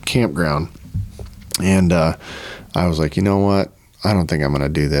campground. And I was like, you know what? I don't think I'm going to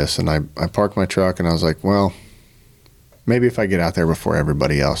do this. And I parked my truck, and I was like, well, maybe if I get out there before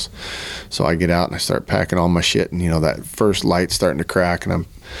everybody else. So I get out and I start packing all my shit, and that first light's starting to crack, and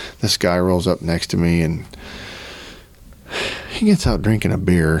this guy rolls up next to me, and he gets out drinking a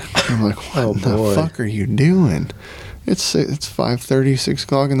beer. I'm like, what the fuck are you doing? It's 5:30, 6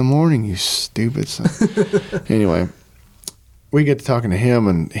 o'clock in the morning, you stupid son. Anyway, we get to talking to him,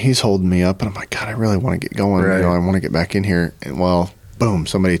 and he's holding me up, and I'm like, God, I really want to get going. Right. I want to get back in here. And boom,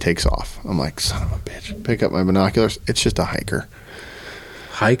 somebody takes off. I'm like, son of a bitch. Pick up my binoculars. It's just a hiker.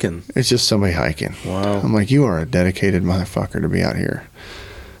 Hiking? It's just somebody hiking. Wow. I'm like, you are a dedicated motherfucker to be out here.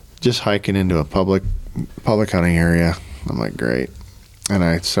 Just hiking into a public hunting area. I'm like, great. And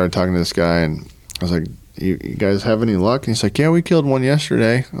I started talking to this guy, and I was like, you guys have any luck? And he's like, yeah, we killed one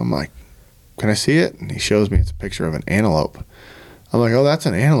yesterday. I'm like, can I see it? And he shows me, it's a picture of an antelope. I'm like, oh, that's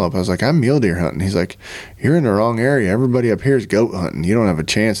an antelope. I was like, I'm mule deer hunting. He's like, you're in the wrong area. Everybody up here is goat hunting. You don't have a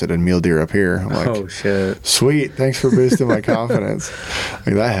chance at a mule deer up here. I'm like, oh, shit. Sweet. Thanks for boosting my confidence.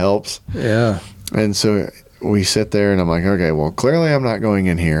 Like, that helps. Yeah. And so we sit there, and I'm like, okay, well, clearly I'm not going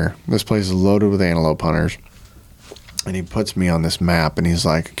in here. This place is loaded with antelope hunters. And he puts me on this map, and he's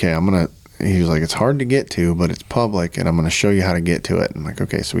like, okay, he was like, it's hard to get to, but it's public, and I'm going to show you how to get to it. I'm like,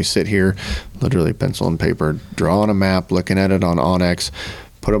 okay. So we sit here, literally pencil and paper, draw on a map, looking at it on Onyx,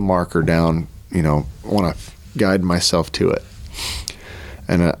 put a marker down, want to guide myself to it.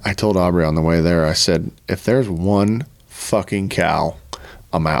 And I told Aubrey on the way there, I said, if there's one fucking cow,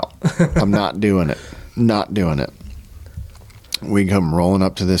 I'm out. I'm not doing it. Not doing it. We come rolling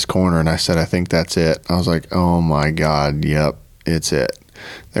up to this corner, and I said, I think that's it. I was like, oh my God, yep, it's it.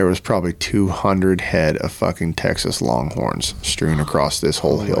 There was probably 200 head of fucking Texas Longhorns strewn across this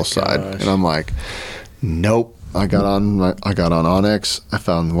whole hillside. And I'm like, nope. I got on Onyx. I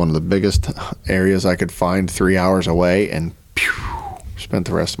found one of the biggest areas I could find 3 hours away, and spent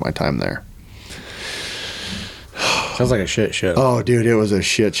the rest of my time there. Sounds like a shit show. Oh, dude, it was a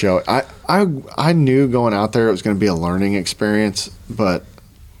shit show. I knew going out there it was going to be a learning experience, but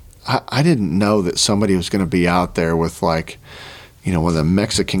I didn't know that somebody was going to be out there with like, you know, one of the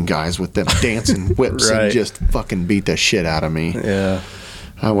Mexican guys with them dancing whips Right. and just fucking beat the shit out of me. Yeah.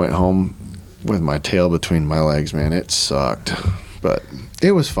 I went home with my tail between my legs, man. It sucked, but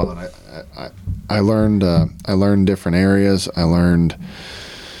it was fun. I learned different areas. I learned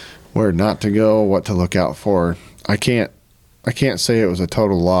where not to go, what to look out for. I can't say it was a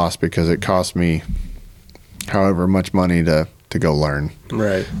total loss because it cost me however much money to go learn.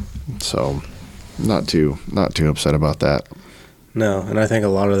 Right. So not too upset about that. No, and I think a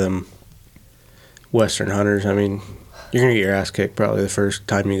lot of them Western hunters, I mean, you're going to get your ass kicked probably the first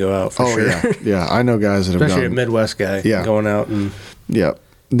time you go out for sure. Yeah. Yeah, I know guys that have Especially a gone. Midwest guy going out and Yeah.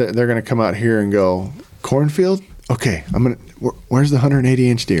 They're going to come out here and go, cornfield? Okay, where's the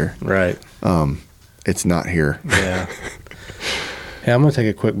 180-inch deer? right. It's not here. Yeah. Hey, I'm going to take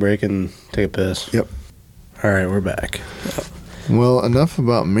a quick break and take a piss. Yep. All right, we're back. Well, enough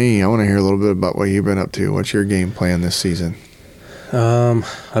about me. I want to hear a little bit about what you've been up to. What's your game plan this season?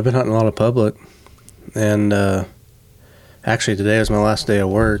 I've been hunting a lot of public, and actually today was my last day of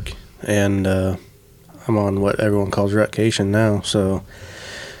work, and I'm on what everyone calls rutcation now. So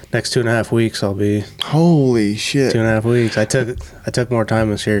next 2.5 weeks I'll be Holy shit! 2.5 weeks. I took more time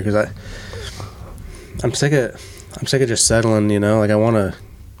this year because I'm sick of just settling. You know, like I want to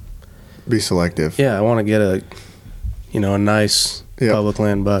Be selective. I want to get a nice Yep. public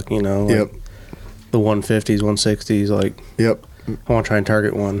land buck. You know, like Yep. the 150s, 160s, like. Yep. I want to try and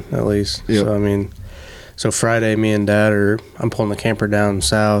target one at least. Yep. So I mean, Friday, me and Dad I'm pulling the camper down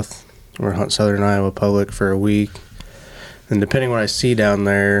south. We're hunting southern Iowa public for a week, and depending what I see down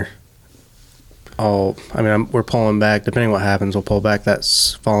there, we're pulling back. Depending what happens, we'll pull back that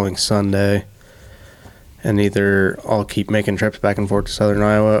following Sunday, and either I'll keep making trips back and forth to southern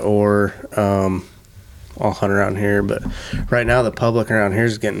Iowa, or I'll hunt around here. But right now, the public around here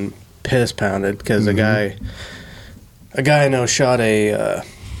is getting piss pounded because a guy I know shot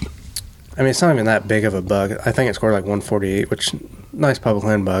it's not even that big of a buck. I think it scored like 148, which nice public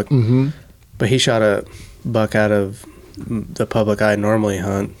land buck. Mm-hmm. But he shot a buck out of the public I normally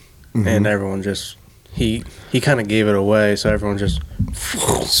hunt, and everyone just he kind of gave it away, so everyone just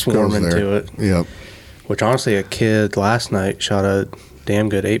swarming to it. Yep. Which honestly, a kid last night shot a damn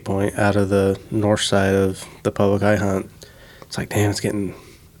good 8-point out of the north side of the public I hunt. It's like, damn, it's getting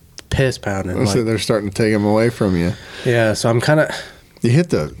piss pounding. So they're starting to take them away from you. Yeah, so I'm kind of. You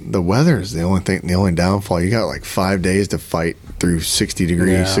hit the weather is the only downfall. You got like 5 days to fight through 60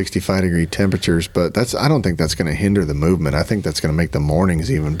 degree, 65 degree temperatures, but I don't think that's going to hinder the movement. I think that's going to make the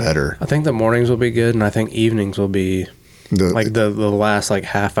mornings even better. I think the mornings will be good, and I think evenings will be the last like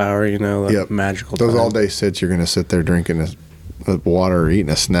half hour. You know, like magical. Those time. all day sits, you're going to sit there drinking a water or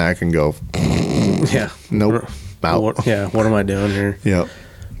eating a snack and go, yeah, nope. What am I doing here? Yep.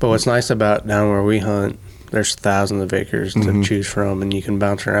 But what's nice about down where we hunt, there's thousands of acres to choose from, and you can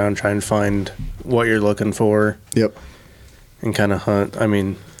bounce around, try and find what you're looking for. Yep. And kind of hunt. I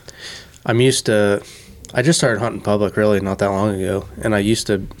mean, I just started hunting public really not that long ago, and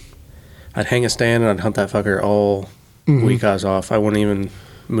I'd hang a stand and I'd hunt that fucker all week I was off. I wouldn't even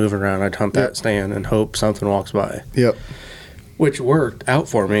move around. I'd hunt that stand and hope something walks by. Yep. Which worked out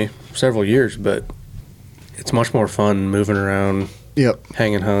for me several years, but it's much more fun moving around. Yep.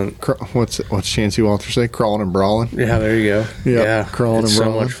 Hang and hunt. What's Chancey Walter say? Crawling and brawling. Yeah, there you go. Yep. Yeah, Crawling it's and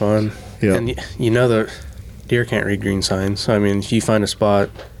brawling. so much fun. Yep. And you know the deer can't read green signs. So I mean, if you find a spot,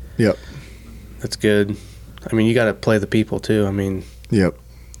 Yep. that's good. I mean, you got to play the people too. I mean, Yep.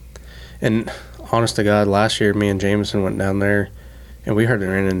 And honest to God, last year me and Jameson went down there, and we hardly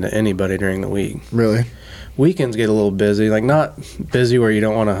ran into anybody during the week. Really? Weekends get a little busy, like not busy where you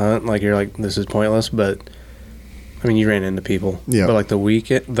don't want to hunt, like you're like, this is pointless, but I mean, you ran into people. Yeah. But like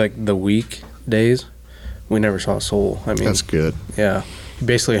the weekdays, we never saw a soul. I mean, That's good. yeah, you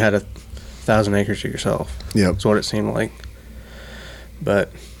basically had 1,000 acres to yourself. Yep. That's what it seemed like.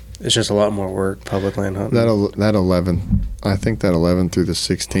 But it's just a lot more work, public land hunting. That 11, I think that 11 through the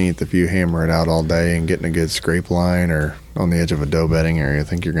 16th, if you hammer it out all day and getting a good scrape line or on the edge of a doe bedding area, I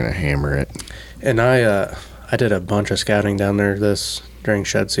think you're going to hammer it. And I did a bunch of scouting down there during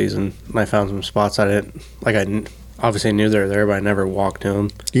shed season, and I found some spots I obviously knew they were there, but I never walked to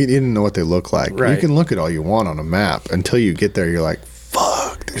them. You didn't know what they look like. Right. You can look at all you want on a map until you get there. You're like,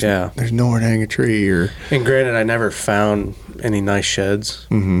 fuck, there's nowhere to hang a tree. And granted, I never found any nice sheds.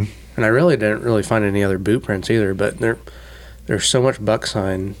 Mm-hmm. And I really didn't really find any other boot prints either, but there's so much buck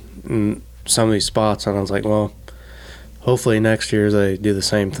sign in some of these spots, and I was like, well, hopefully next year they do the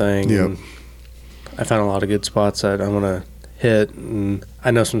same thing. Yep. And I found a lot of good spots that I'm going to hit, and I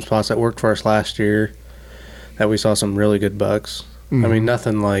know some spots that worked for us last year that we saw some really good bucks. I mean,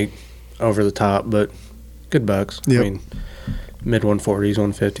 nothing like over the top, but good bucks. Yep. I mean, mid 140s,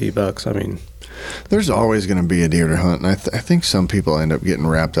 150 bucks. I mean, there's always going to be a deer to hunt, and I think some people end up getting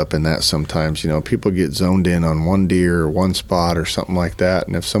wrapped up in that sometimes. You know, people get zoned in on one deer or one spot or something like that,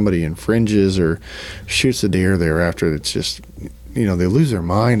 and if somebody infringes or shoots a deer thereafter, it's just, you know, they lose their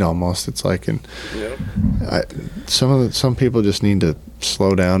mind almost. It's like, and some people just need to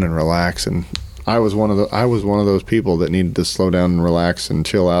slow down and relax, and I was one of those people that needed to slow down and relax and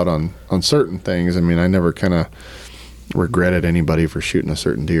chill out on certain things. I mean, I never kind of regretted anybody for shooting a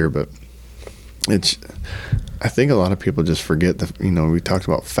certain deer, but I think a lot of people just forget we talked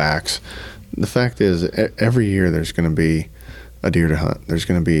about facts. The fact is, every year there's going to be a deer to hunt. There's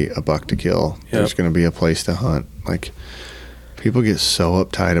going to be a buck to kill. Yep. There's going to be a place to hunt. Like, people get so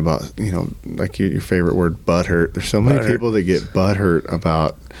uptight about, like your favorite word, butthurt. There's so many people that get butthurt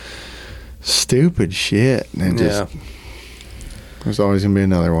about stupid shit, and there's always going to be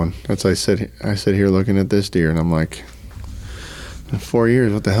another one. That's I sit here looking at this deer, and I'm like, in 4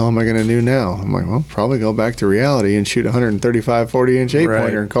 years, what the hell am I going to do now? I'm like, well, probably go back to reality and shoot 135 40-inch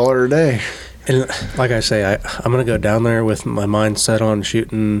 8-pointer and call it a day. And like I say, I'm going to go down there with my mind set on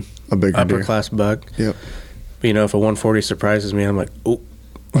shooting a bigger upper class buck. Yep. But, if a 140 surprises me, I'm like, oh,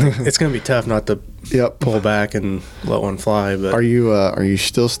 it's going to be tough not to pull back and let one fly. But are you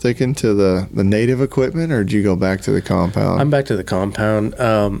still sticking to the native equipment, or did you go back to the compound? I'm back to the compound.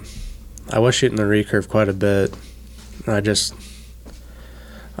 I was shooting the recurve quite a bit.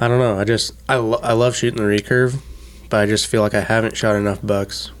 I don't know. I love shooting the recurve, but I just feel like I haven't shot enough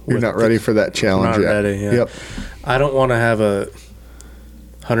bucks. You're not ready for that challenge yet. Not ready, yeah. Yep. I don't want to have a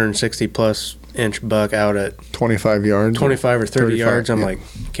 160-plus inch buck out at 25 yards, 25 or 30 yards. I'm like,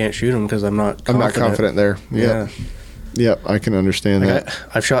 can't shoot him because I'm not confident there. Yep. Yeah. Yep, I can understand that.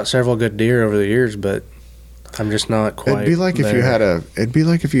 I've shot several good deer over the years, but I'm just not quite. It'd be like if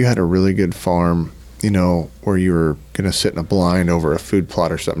you had a really good farm, where you were going to sit in a blind over a food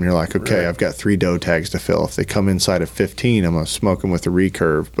plot or something. You're like, okay, right, I've got 3 doe tags to fill. If they come inside of 15, I'm going to smoke them with the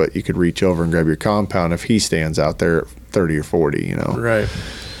recurve, but you could reach over and grab your compound if he stands out there at 30 or 40, Right.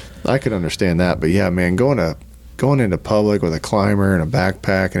 I could understand that, but yeah, man, going into public with a climber and a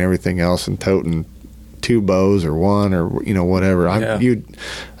backpack and everything else and toting 2 bows or 1 or, whatever. I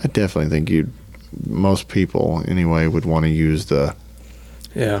definitely think most people anyway would want to use the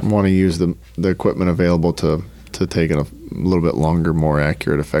equipment available to take a little bit longer, more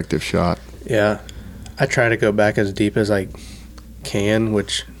accurate, effective shot. Yeah. I try to go back as deep as I can,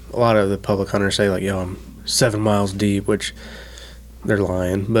 which a lot of the public hunters say, like, I'm 7 miles deep, which they're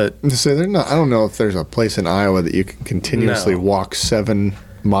lying. But so they're not. I don't know if there's a place in Iowa that you can continuously walk 7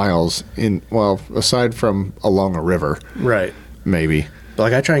 miles in, well, aside from along a river. Right. Maybe. But,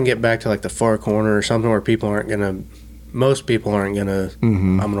 like, I try and get back to, like, the far corner or something where most people aren't going to,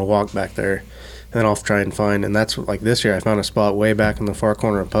 I'm going to walk back there. And then I'll try and find, and that's like this year I found a spot way back in the far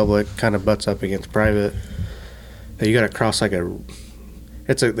corner of public, kind of butts up against private, that you got to cross like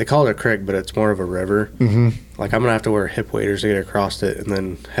they call it a creek, but it's more of a river. Mm-hmm. Like, I'm going to have to wear hip waders to get across it and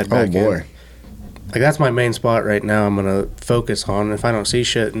then head back in. Oh, boy. Like, that's my main spot right now I'm going to focus on. If I don't see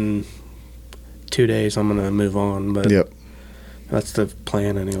shit in 2 days, I'm going to move on. But yep, that's the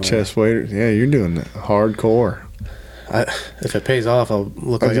plan anyway. Chest waders. Yeah, you're doing hardcore. If it pays off, I'll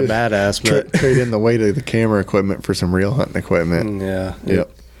look like a badass. But trade in the weight of the camera equipment for some real hunting equipment. Yeah. Yep.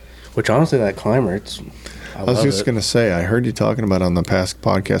 Which, honestly, that climber, I was just going to say, I heard you talking about it on the past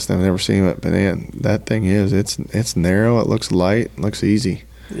podcast, and I've never seen it, but man, that thing it's narrow, it looks light, it looks easy.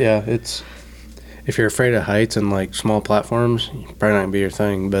 Yeah, if you're afraid of heights and like small platforms, probably not going to be your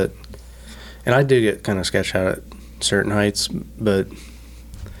thing. And I do get kind of sketched out at certain heights, but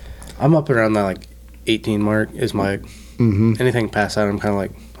I'm up around that like 18 mark is my. Anything past that, I'm kind of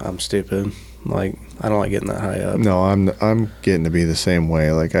like, I'm stupid. Like, I don't like getting that high up. No, I'm getting to be the same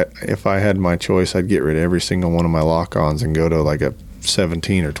way. Like, if I had my choice, I'd get rid of every single one of my lock-ons and go to like a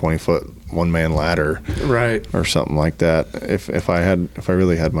 17 or 20 foot one-man ladder, right, or something like that. If I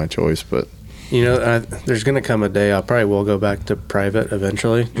really had my choice, but there's gonna come a day I probably will go back to private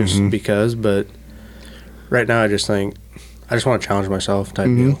eventually, just because. But right now, I just think I just want to challenge myself type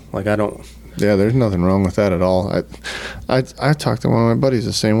deal. Like, I don't. Yeah, there's nothing wrong with that at all. I talked to one of my buddies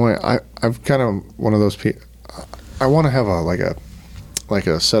the same way. I'm kind of one of those people. I want to have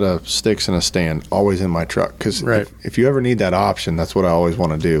a set of sticks and a stand always in my truck, because if you ever need that option, that's what I always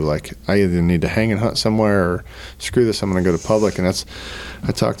want to do. Like, I either need to hang and hunt somewhere, or screw this, I'm going to go to public. And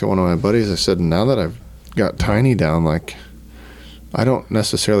I talked to one of my buddies. I said, now that I've got Tiny down, like, I don't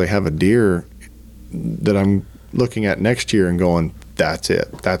necessarily have a deer that I'm looking at next year and going, that's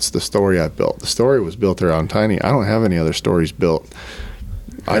it. That's the story I built. The story was built around Tiny. I don't have any other stories built.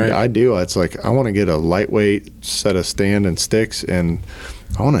 Right. I do. It's like I want to get a lightweight set of stand and sticks, and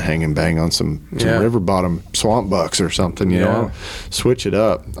I want to hang and bang on some river bottom swamp bucks or something. You know, switch it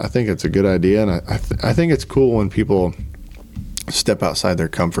up. I think it's a good idea, and I think it's cool when people step outside their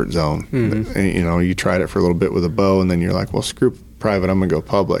comfort zone. Mm-hmm. And, you know, you tried it for a little bit with a bow, and then you're like, well, screw private. I'm gonna go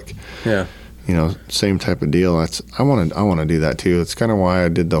public. Yeah. You know, same type of deal. I want to do that too. It's kind of why I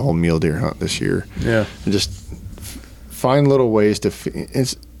did the whole mule deer hunt this year. Yeah. And just find little ways to.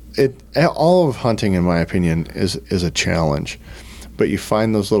 All of hunting, in my opinion, is a challenge, but you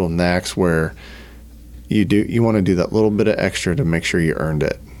find those little knacks where you want to do that little bit of extra to make sure you earned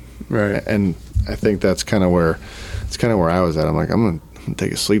it. Right. And I think that's kind of where I was at. I'm like, I'm gonna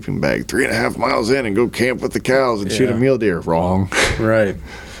take a sleeping bag 3.5 miles in and go camp with the cows and shoot a mule deer. Wrong. Right.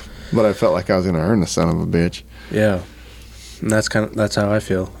 But I felt like I was going to earn the son of a bitch. Yeah. And that's how I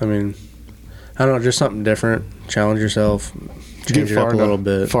feel. I mean, I don't know, just something different. Challenge yourself. Change it up a little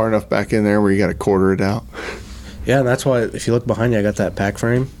bit. Far enough back in there where you got to quarter it out. Yeah, and that's why, if you look behind you, I got that pack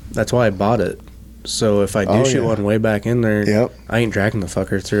frame. That's why I bought it. So if I do shoot one way back in there, I ain't dragging the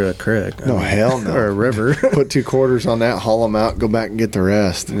fucker through a creek. Hell no. Or a river. Put 2 quarters on that, haul them out, go back and get the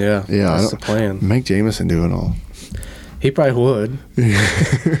rest. Yeah. That's the plan. Make Jameson do it all. He probably would.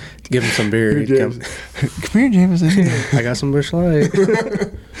 Give him some beer. Come here, Jameson. I got some Busch Light.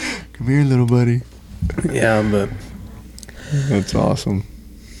 Come here, little buddy. Yeah, but that's awesome.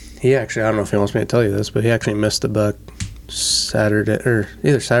 He actually, I don't know if he wants me to tell you this, but he actually missed a buck Saturday, or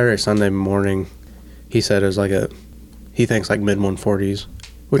either Saturday or Sunday morning. He said it was he thinks like mid 140s,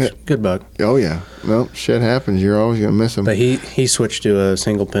 which good buck. Oh yeah, well, shit happens. You're always gonna miss him. But he switched to a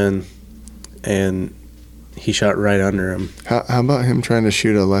single pin, and he shot right under him. How about him trying to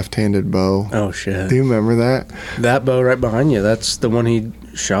shoot a left-handed bow? Oh shit! Do you remember that? That bow right behind you. That's the one he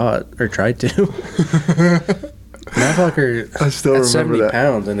shot or tried to. That fucker. I still that's remember 70 that.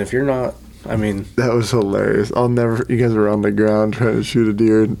 pounds, and if you're not, I mean, that was hilarious. I'll never. You guys were on the ground trying to shoot a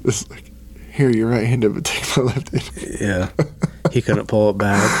deer, and it's like, here, you're right-handed, but take my left-handed. Yeah, he couldn't pull it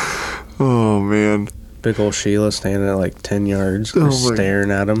back. Oh man! Big old Sheila standing at like 10 yards,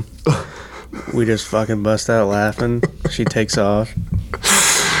 staring at him. We just fucking bust out laughing. She takes off.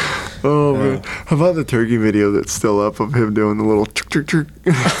 Oh man! How about the turkey video that's still up of him doing the little chirk, chirk, chirk?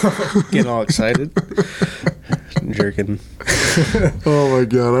 Getting all excited. Jerking. Oh my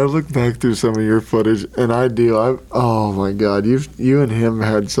god! I look back through some of your footage, and oh my god! You and him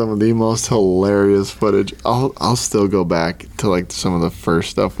had some of the most hilarious footage. I'll still go back to like some of the first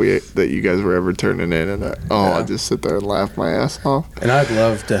stuff that you guys were ever turning in, and I'll just sit there and laugh my ass off. And I'd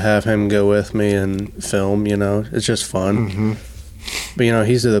love to have him go with me and film. You know, it's just fun. Mm-hmm. But you know,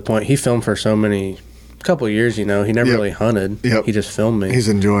 he's to the point. He filmed for couple of years. You know, he never really hunted. Yep. He just filmed me. He's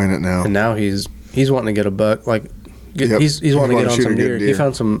enjoying it now. And now he's wanting to get a buck. Like he's wanting to get on some deer.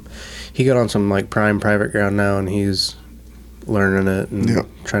 He got on some like prime private ground now, and he's learning it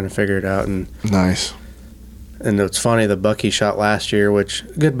and trying to figure it out. And nice. And it's funny, the buck he shot last year, which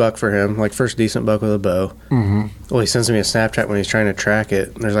good buck for him, like first decent buck with a bow. Mm-hmm. Well, he sends me a Snapchat when he's trying to track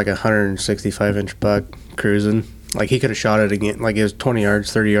it. There's like a 165-inch buck cruising. Like he could have shot it again. Like it was 20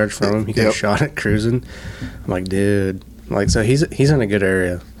 yards, 30 yards from him. He could have shot it cruising. I'm like, dude. Like, so he's in a good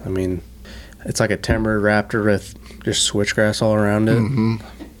area. I mean, it's like a timber raptor with just switchgrass all around it. Mm-hmm.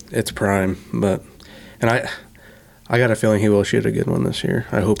 It's prime, and I got a feeling he will shoot a good one this year.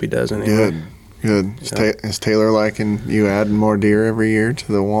 I hope he does anyway. Good. Is Taylor liking you adding more deer every year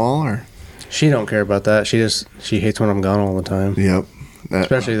to the wall, or? She don't care about that. She hates when I'm gone all the time. Yep.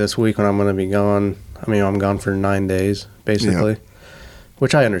 Especially this week when I'm going to be gone. I mean, I'm gone for 9 days, basically.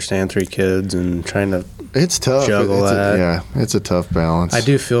 Which I understand, 3 kids and trying to it's tough. Juggle that. It's a tough balance. I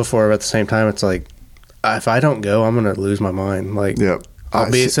do feel for her, but at the same time, it's like, if I don't go, I'm going to lose my mind. Like,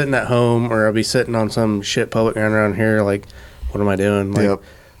 I'll be sitting at home, or I'll be sitting on some shit public ground around here, like, what am I doing? Like,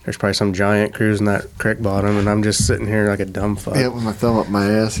 there's probably some giant cruising that creek bottom, and I'm just sitting here like a dumb fuck. Yeah, with my thumb up my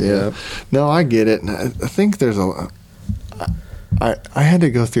ass. Yeah. No, I get it. And I think there's I had to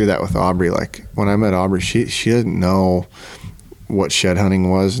go through that with Aubrey. Like when I met Aubrey, she didn't know what shed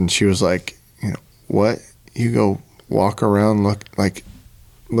hunting was, and she was like, what? You go walk around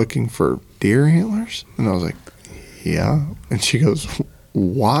looking for deer antlers? And I was like, yeah. And she goes,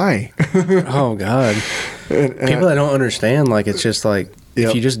 why? Oh God. People that don't understand, like it's just like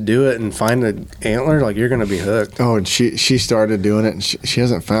if you just do it and find the antler, like you're gonna be hooked. Oh, and she started doing it, and she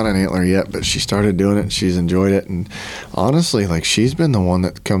hasn't found an antler yet, but she started doing it and she's enjoyed it. And honestly, like she's been the one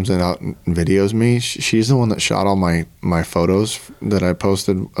that comes out and videos me. She's the one that shot all my photos that I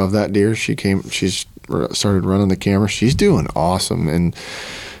posted of that deer. She's started running the camera. She's doing awesome, and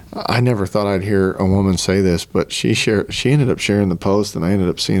I never thought I'd hear a woman say this, but she ended up sharing the post, and I ended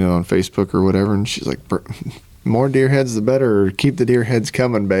up seeing it on Facebook or whatever, and she's like, more deer heads the better, or keep the deer heads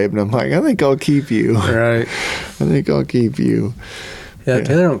coming, babe. And I'm like, I think I'll keep you. Right. I think I'll keep you. Yeah,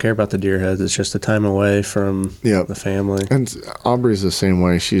 Taylor don't care about the deer heads. It's just the time away from the family. And Aubrey's the same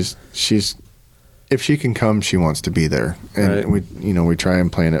way. She's if she can come, she wants to be there. And we try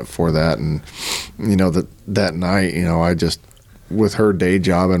and plan it for that. And that night, I just, with her day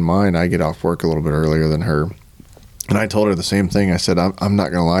job in mind, I get off work a little bit earlier than her. And I told her the same thing. I said, I'm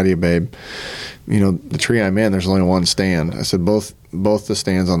not going to lie to you, babe. The tree I'm in, there's only one stand. I said, both the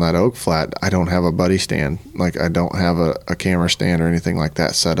stands on that oak flat, I don't have a buddy stand. Like, I don't have a camera stand or anything like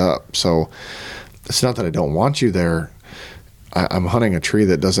that set up. So it's not that I don't want you there. I'm hunting a tree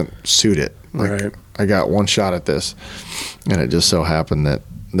that doesn't suit it. Like, I got one shot at this, and it just so happened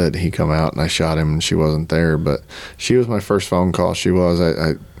that he come out and I shot him and she wasn't there. But she was my first phone call. She was.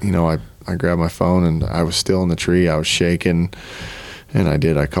 I grabbed my phone and I was still in the tree. I was shaking. And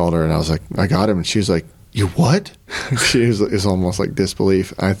I called her and I was like, I got him. And she was like, you what? She was almost like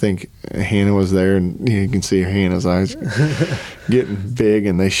disbelief. I think Hannah was there, and you can see Hannah's eyes getting big,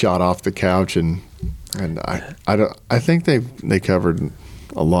 and they shot off the couch. And I think they covered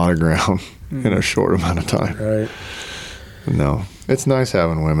a lot of ground in a short amount of time. Right. No, it's nice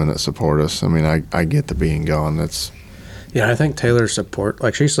having women that support us. I mean, I get the being gone. Yeah, I think Taylor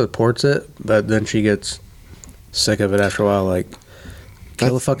she supports it, but then she gets sick of it after a while. Like,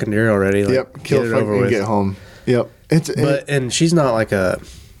 kill the fucking deer already. Like, kill it over with. Get home. Yep. And she's not like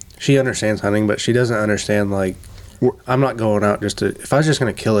she understands hunting, but she doesn't understand, like, I'm not going out if I was just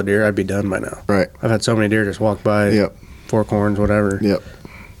going to kill a deer, I'd be done by now. Right. I've had so many deer just walk by, fork horns, whatever. Yep.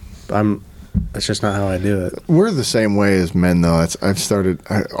 That's just not how I do it. We're the same way as men, though.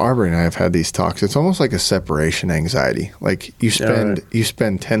 Aubrey and I have had these talks. It's almost like a separation anxiety. Like, you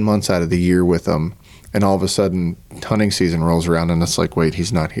spend 10 months out of the year with them, and all of a sudden hunting season rolls around and it's like, wait,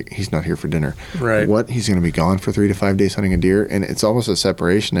 he's not here for dinner. Right. What? He's going to be gone for 3 to 5 days hunting a deer? And it's almost a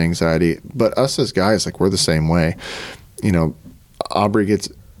separation anxiety. But us as guys, like, we're the same way. Aubrey gets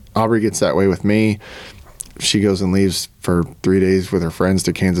that way with me. She goes and leaves for 3 days with her friends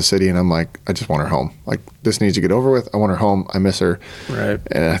to Kansas City, and I'm like, I just want her home. Like, this needs to get over with. I want her home. I miss her. Right.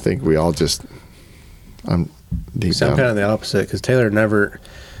 And I think we all I'm deep down. I'm kind of the opposite, because Taylor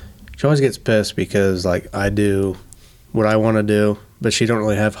she always gets pissed because, like, I do what I want to do, but she don't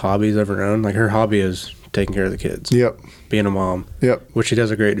really have hobbies of her own. Like, her hobby is taking care of the kids. Yep. Being a mom. Yep. Which she does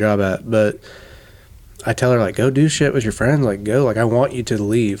a great job at. But I tell her, like, go do shit with your friends. Like, go. Like, I want you to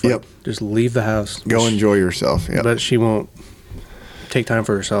leave. Like, just leave the house. Go enjoy yourself. Yep. But she won't take time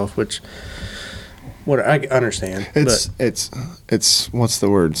for herself, which I understand. It's what's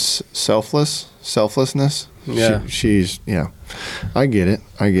the word? Selflessness. Yeah. She's I get it.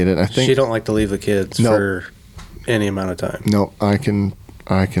 I think she don't like to leave the kids for any amount of time. No, I can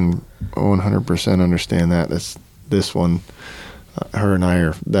 100% understand that. This one, her and I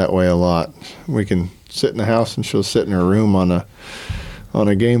are that way a lot. We can sit in the house and she'll sit in her room on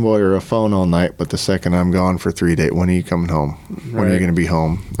a Game Boy or a phone all night. But the second I'm gone for 3 days, when are you coming home? When are you going to be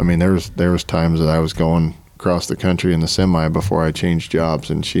home? I mean, there was times that I was going across the country in the semi before I changed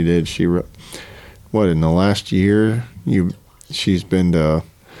jobs, and she did. In the last year, she's been to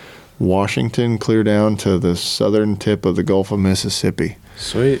Washington, clear down to the southern tip of the Gulf of Mississippi.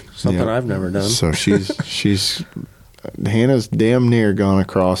 Sweet. Something I've never done. So she's Hannah's damn near gone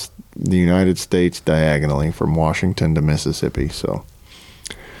across the United States diagonally from Washington to Mississippi. So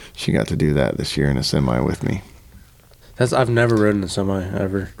she got to do that this year in a semi with me. I've never ridden a semi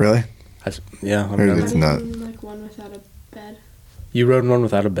ever. Really? I've never. It's not. Like one without a bed. You rode one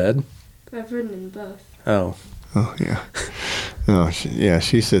without a bed? I've ridden in both. Oh yeah. No,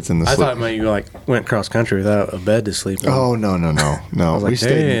 she sits in the. I thought you went cross country without a bed to sleep in. Oh no. We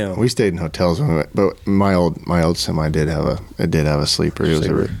stayed in hotels when we went, but my old semi did have a sleeper. It was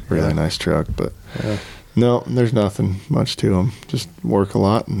a really nice truck, but no, there's nothing much to them. Just work a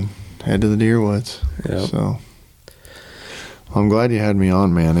lot and head to the deer woods. Yep. So I'm glad you had me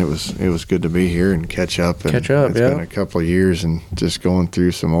on, man. It was good to be here and catch up. It's been a couple of years, and just going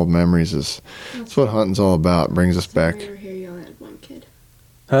through some old memories that's what hunting's all about. It brings us back. When we were here, you only had one kid.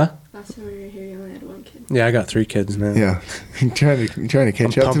 Huh? Last time we were here, you only had one kid. Yeah, I got 3 kids now. Yeah, you trying to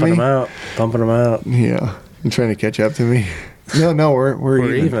catch up to me? Pumping them out. Yeah, you trying to catch up to me? No,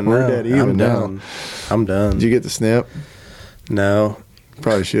 we're even. We're dead even now. I'm done. Did you get the snip? No.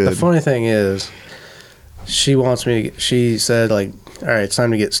 Probably should. The funny thing is, she wants me to she said, like, all right, it's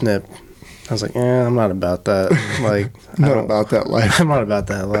time to get snipped. I was like, I'm not about that. Like, not about that life. I'm not about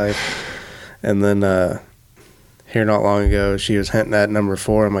that life. And then here not long ago, she was hinting at number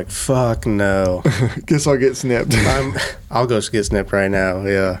 4. I'm like, fuck no. Guess I'll get snipped. I'll go get snipped right now.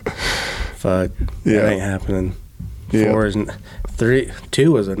 Yeah. Fuck. Yeah. That ain't happening. Yeah. 4 isn't.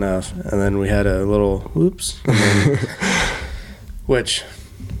 2 was enough. And then we had a little whoops. And then, which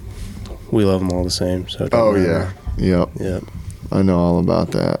we love them all the same. So it don't matter. Yep. Yep. I know all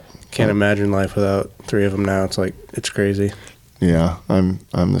about that. Can't imagine life without 3 of them now. It's like, it's crazy. Yeah, I'm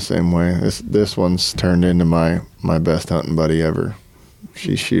the same way. This one's turned into my best hunting buddy ever.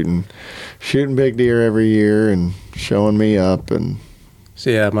 She's shooting big deer every year and showing me up. And So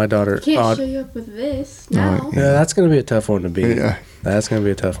yeah, my daughter. Can't show you up with this now. Yeah, that's gonna be a tough one to beat. Yeah. That's gonna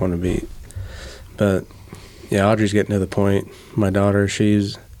be a tough one to beat. But yeah, Audrey's getting to the point. My daughter,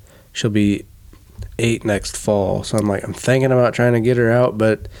 she'll be 8 next fall. So I'm thinking about trying to get her out,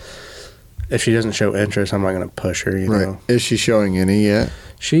 but if she doesn't show interest, I'm not gonna push her. You know. Is she showing any yet?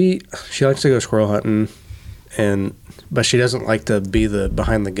 She likes to go squirrel hunting, but she doesn't like to be the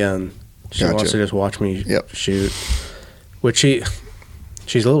behind the gun. She Gotcha. wants to just watch me Yep. shoot. Which she's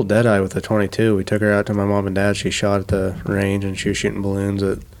a little dead eye with the 22. We took her out to my mom and dad. She shot at the range and she was shooting balloons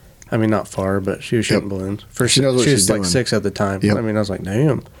not far, but she was shooting balloons. She knows what she she's was like doing. 6 at the time. Yep. I was like,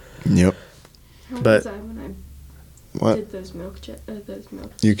 damn. Yep. How But- was I when I What? did those milk?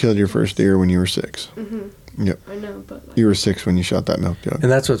 You killed your first deer when you were 6. Yep. I know, but like, You were 6 when you shot that milk jug.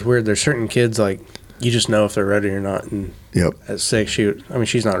 And that's what's weird. There's certain kids, like, you just know if they're ready or not. And Yep. at 6,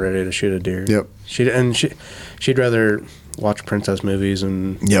 she's not ready to shoot a deer. Yep. She'd rather watch princess movies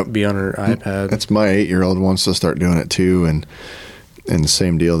and Yep. be on her iPad. That's my 8-year-old wants to start doing it too, and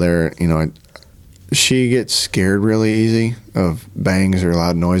same deal there. She gets scared really easy of bangs or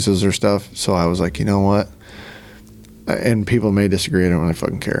loud noises or stuff. So I was like, you know what? And people may disagree. I don't really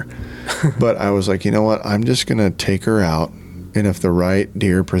fucking care. But I was like, you know what? I'm just gonna take her out, and if the right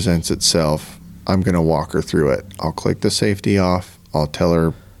deer presents itself, I'm gonna walk her through it. I'll click the safety off. I'll tell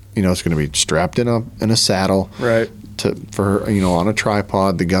her, it's gonna be strapped in a saddle. Right. For her, on a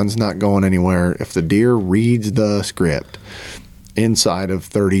tripod. The gun's not going anywhere. If the deer reads the script inside of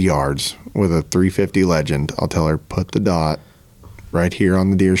 30 yards with a 350 Legend, I'll tell her, put the dot right here on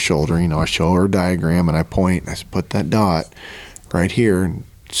the deer's shoulder. I show her a diagram and I point. I said, put that dot right here and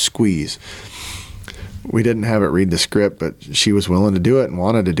squeeze. We didn't have it read the script, but she was willing to do it and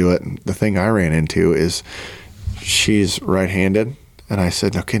wanted to do it. And the thing I ran into is she's right-handed, and I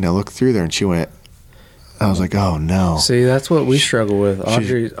said, okay, now look through there. And she went, I was like, oh no. See, that's what we struggle with.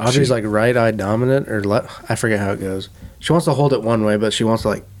 she's- Audrey's like right eye dominant, or I forget how it goes. She wants to hold it one way, but she wants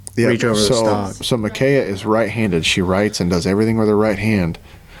to reach over the stock. So Micaiah is right-handed. She writes and does everything with her right hand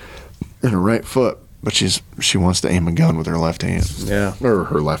and her right foot, but she wants to aim a gun with her left hand Yeah. or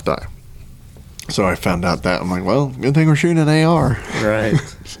her left eye. So I found out that. I'm like, well, good thing we're shooting an AR. Right.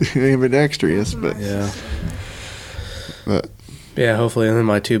 Ambidextrous, but Yeah. but Yeah, hopefully. And then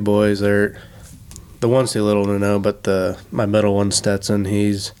my 2 boys, the one's too little to know, but my middle one, Stetson,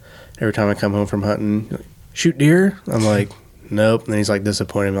 every time I come home from hunting, shoot deer? I'm like, nope. And then he's like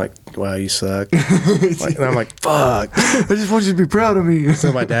disappointed. I'm like, wow, you suck. And I'm like, fuck. I just want you to be proud of me.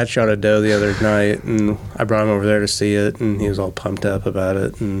 So my dad shot a doe the other night, and I brought him over there to see it, and he was all pumped up about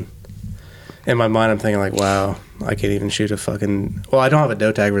it. And in my mind, I'm thinking like, wow, I can't even shoot a fucking. Well, I don't have a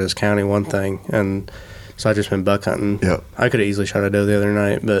doe tag for this county, one thing, and so I've just been buck hunting. Yep. I could have easily shot a doe the other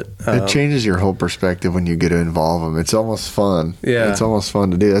night, but It changes your whole perspective when you get to involve them. It's almost fun. Yeah. It's almost fun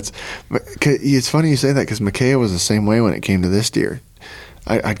to do. It's funny you say that because Micaiah was the same way when it came to this deer.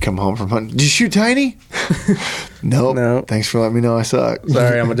 I'd come home from hunting. Did you shoot Tiny? Nope. No. Thanks for letting me know I suck.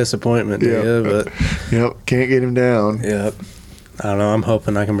 sorry, I'm a disappointment to you, but Yep. Can't get him down. yep. I don't know. I'm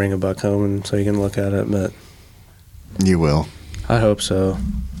hoping I can bring a buck home and so you can look at it, but You will. I hope so.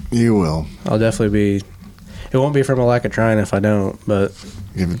 You will. I'll definitely be. It won't be from a lack of trying if I don't, but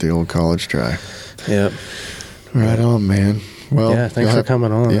Give it the old college try. yep. Right on, man. Well, Yeah, thanks for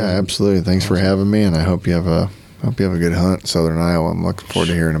coming on. Yeah, absolutely. Thanks for having me, and I hope you have a good hunt in Southern Iowa. I'm looking forward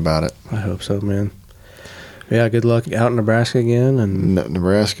to hearing about it. I hope so, man. Yeah, good luck out in Nebraska again, and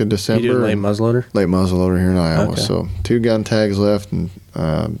Nebraska, December. you do late muzzleloader. Late muzzleloader here in Iowa. Okay. So 2 gun tags left and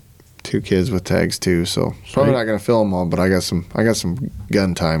 2 kids with tags too. So probably Sweet. not going to fill them all, but I got some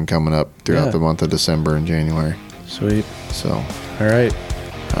gun time coming up throughout Yeah. the month of December and January. Sweet. So All right,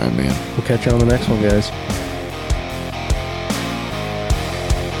 all right, man. we'll catch you on the next one, guys.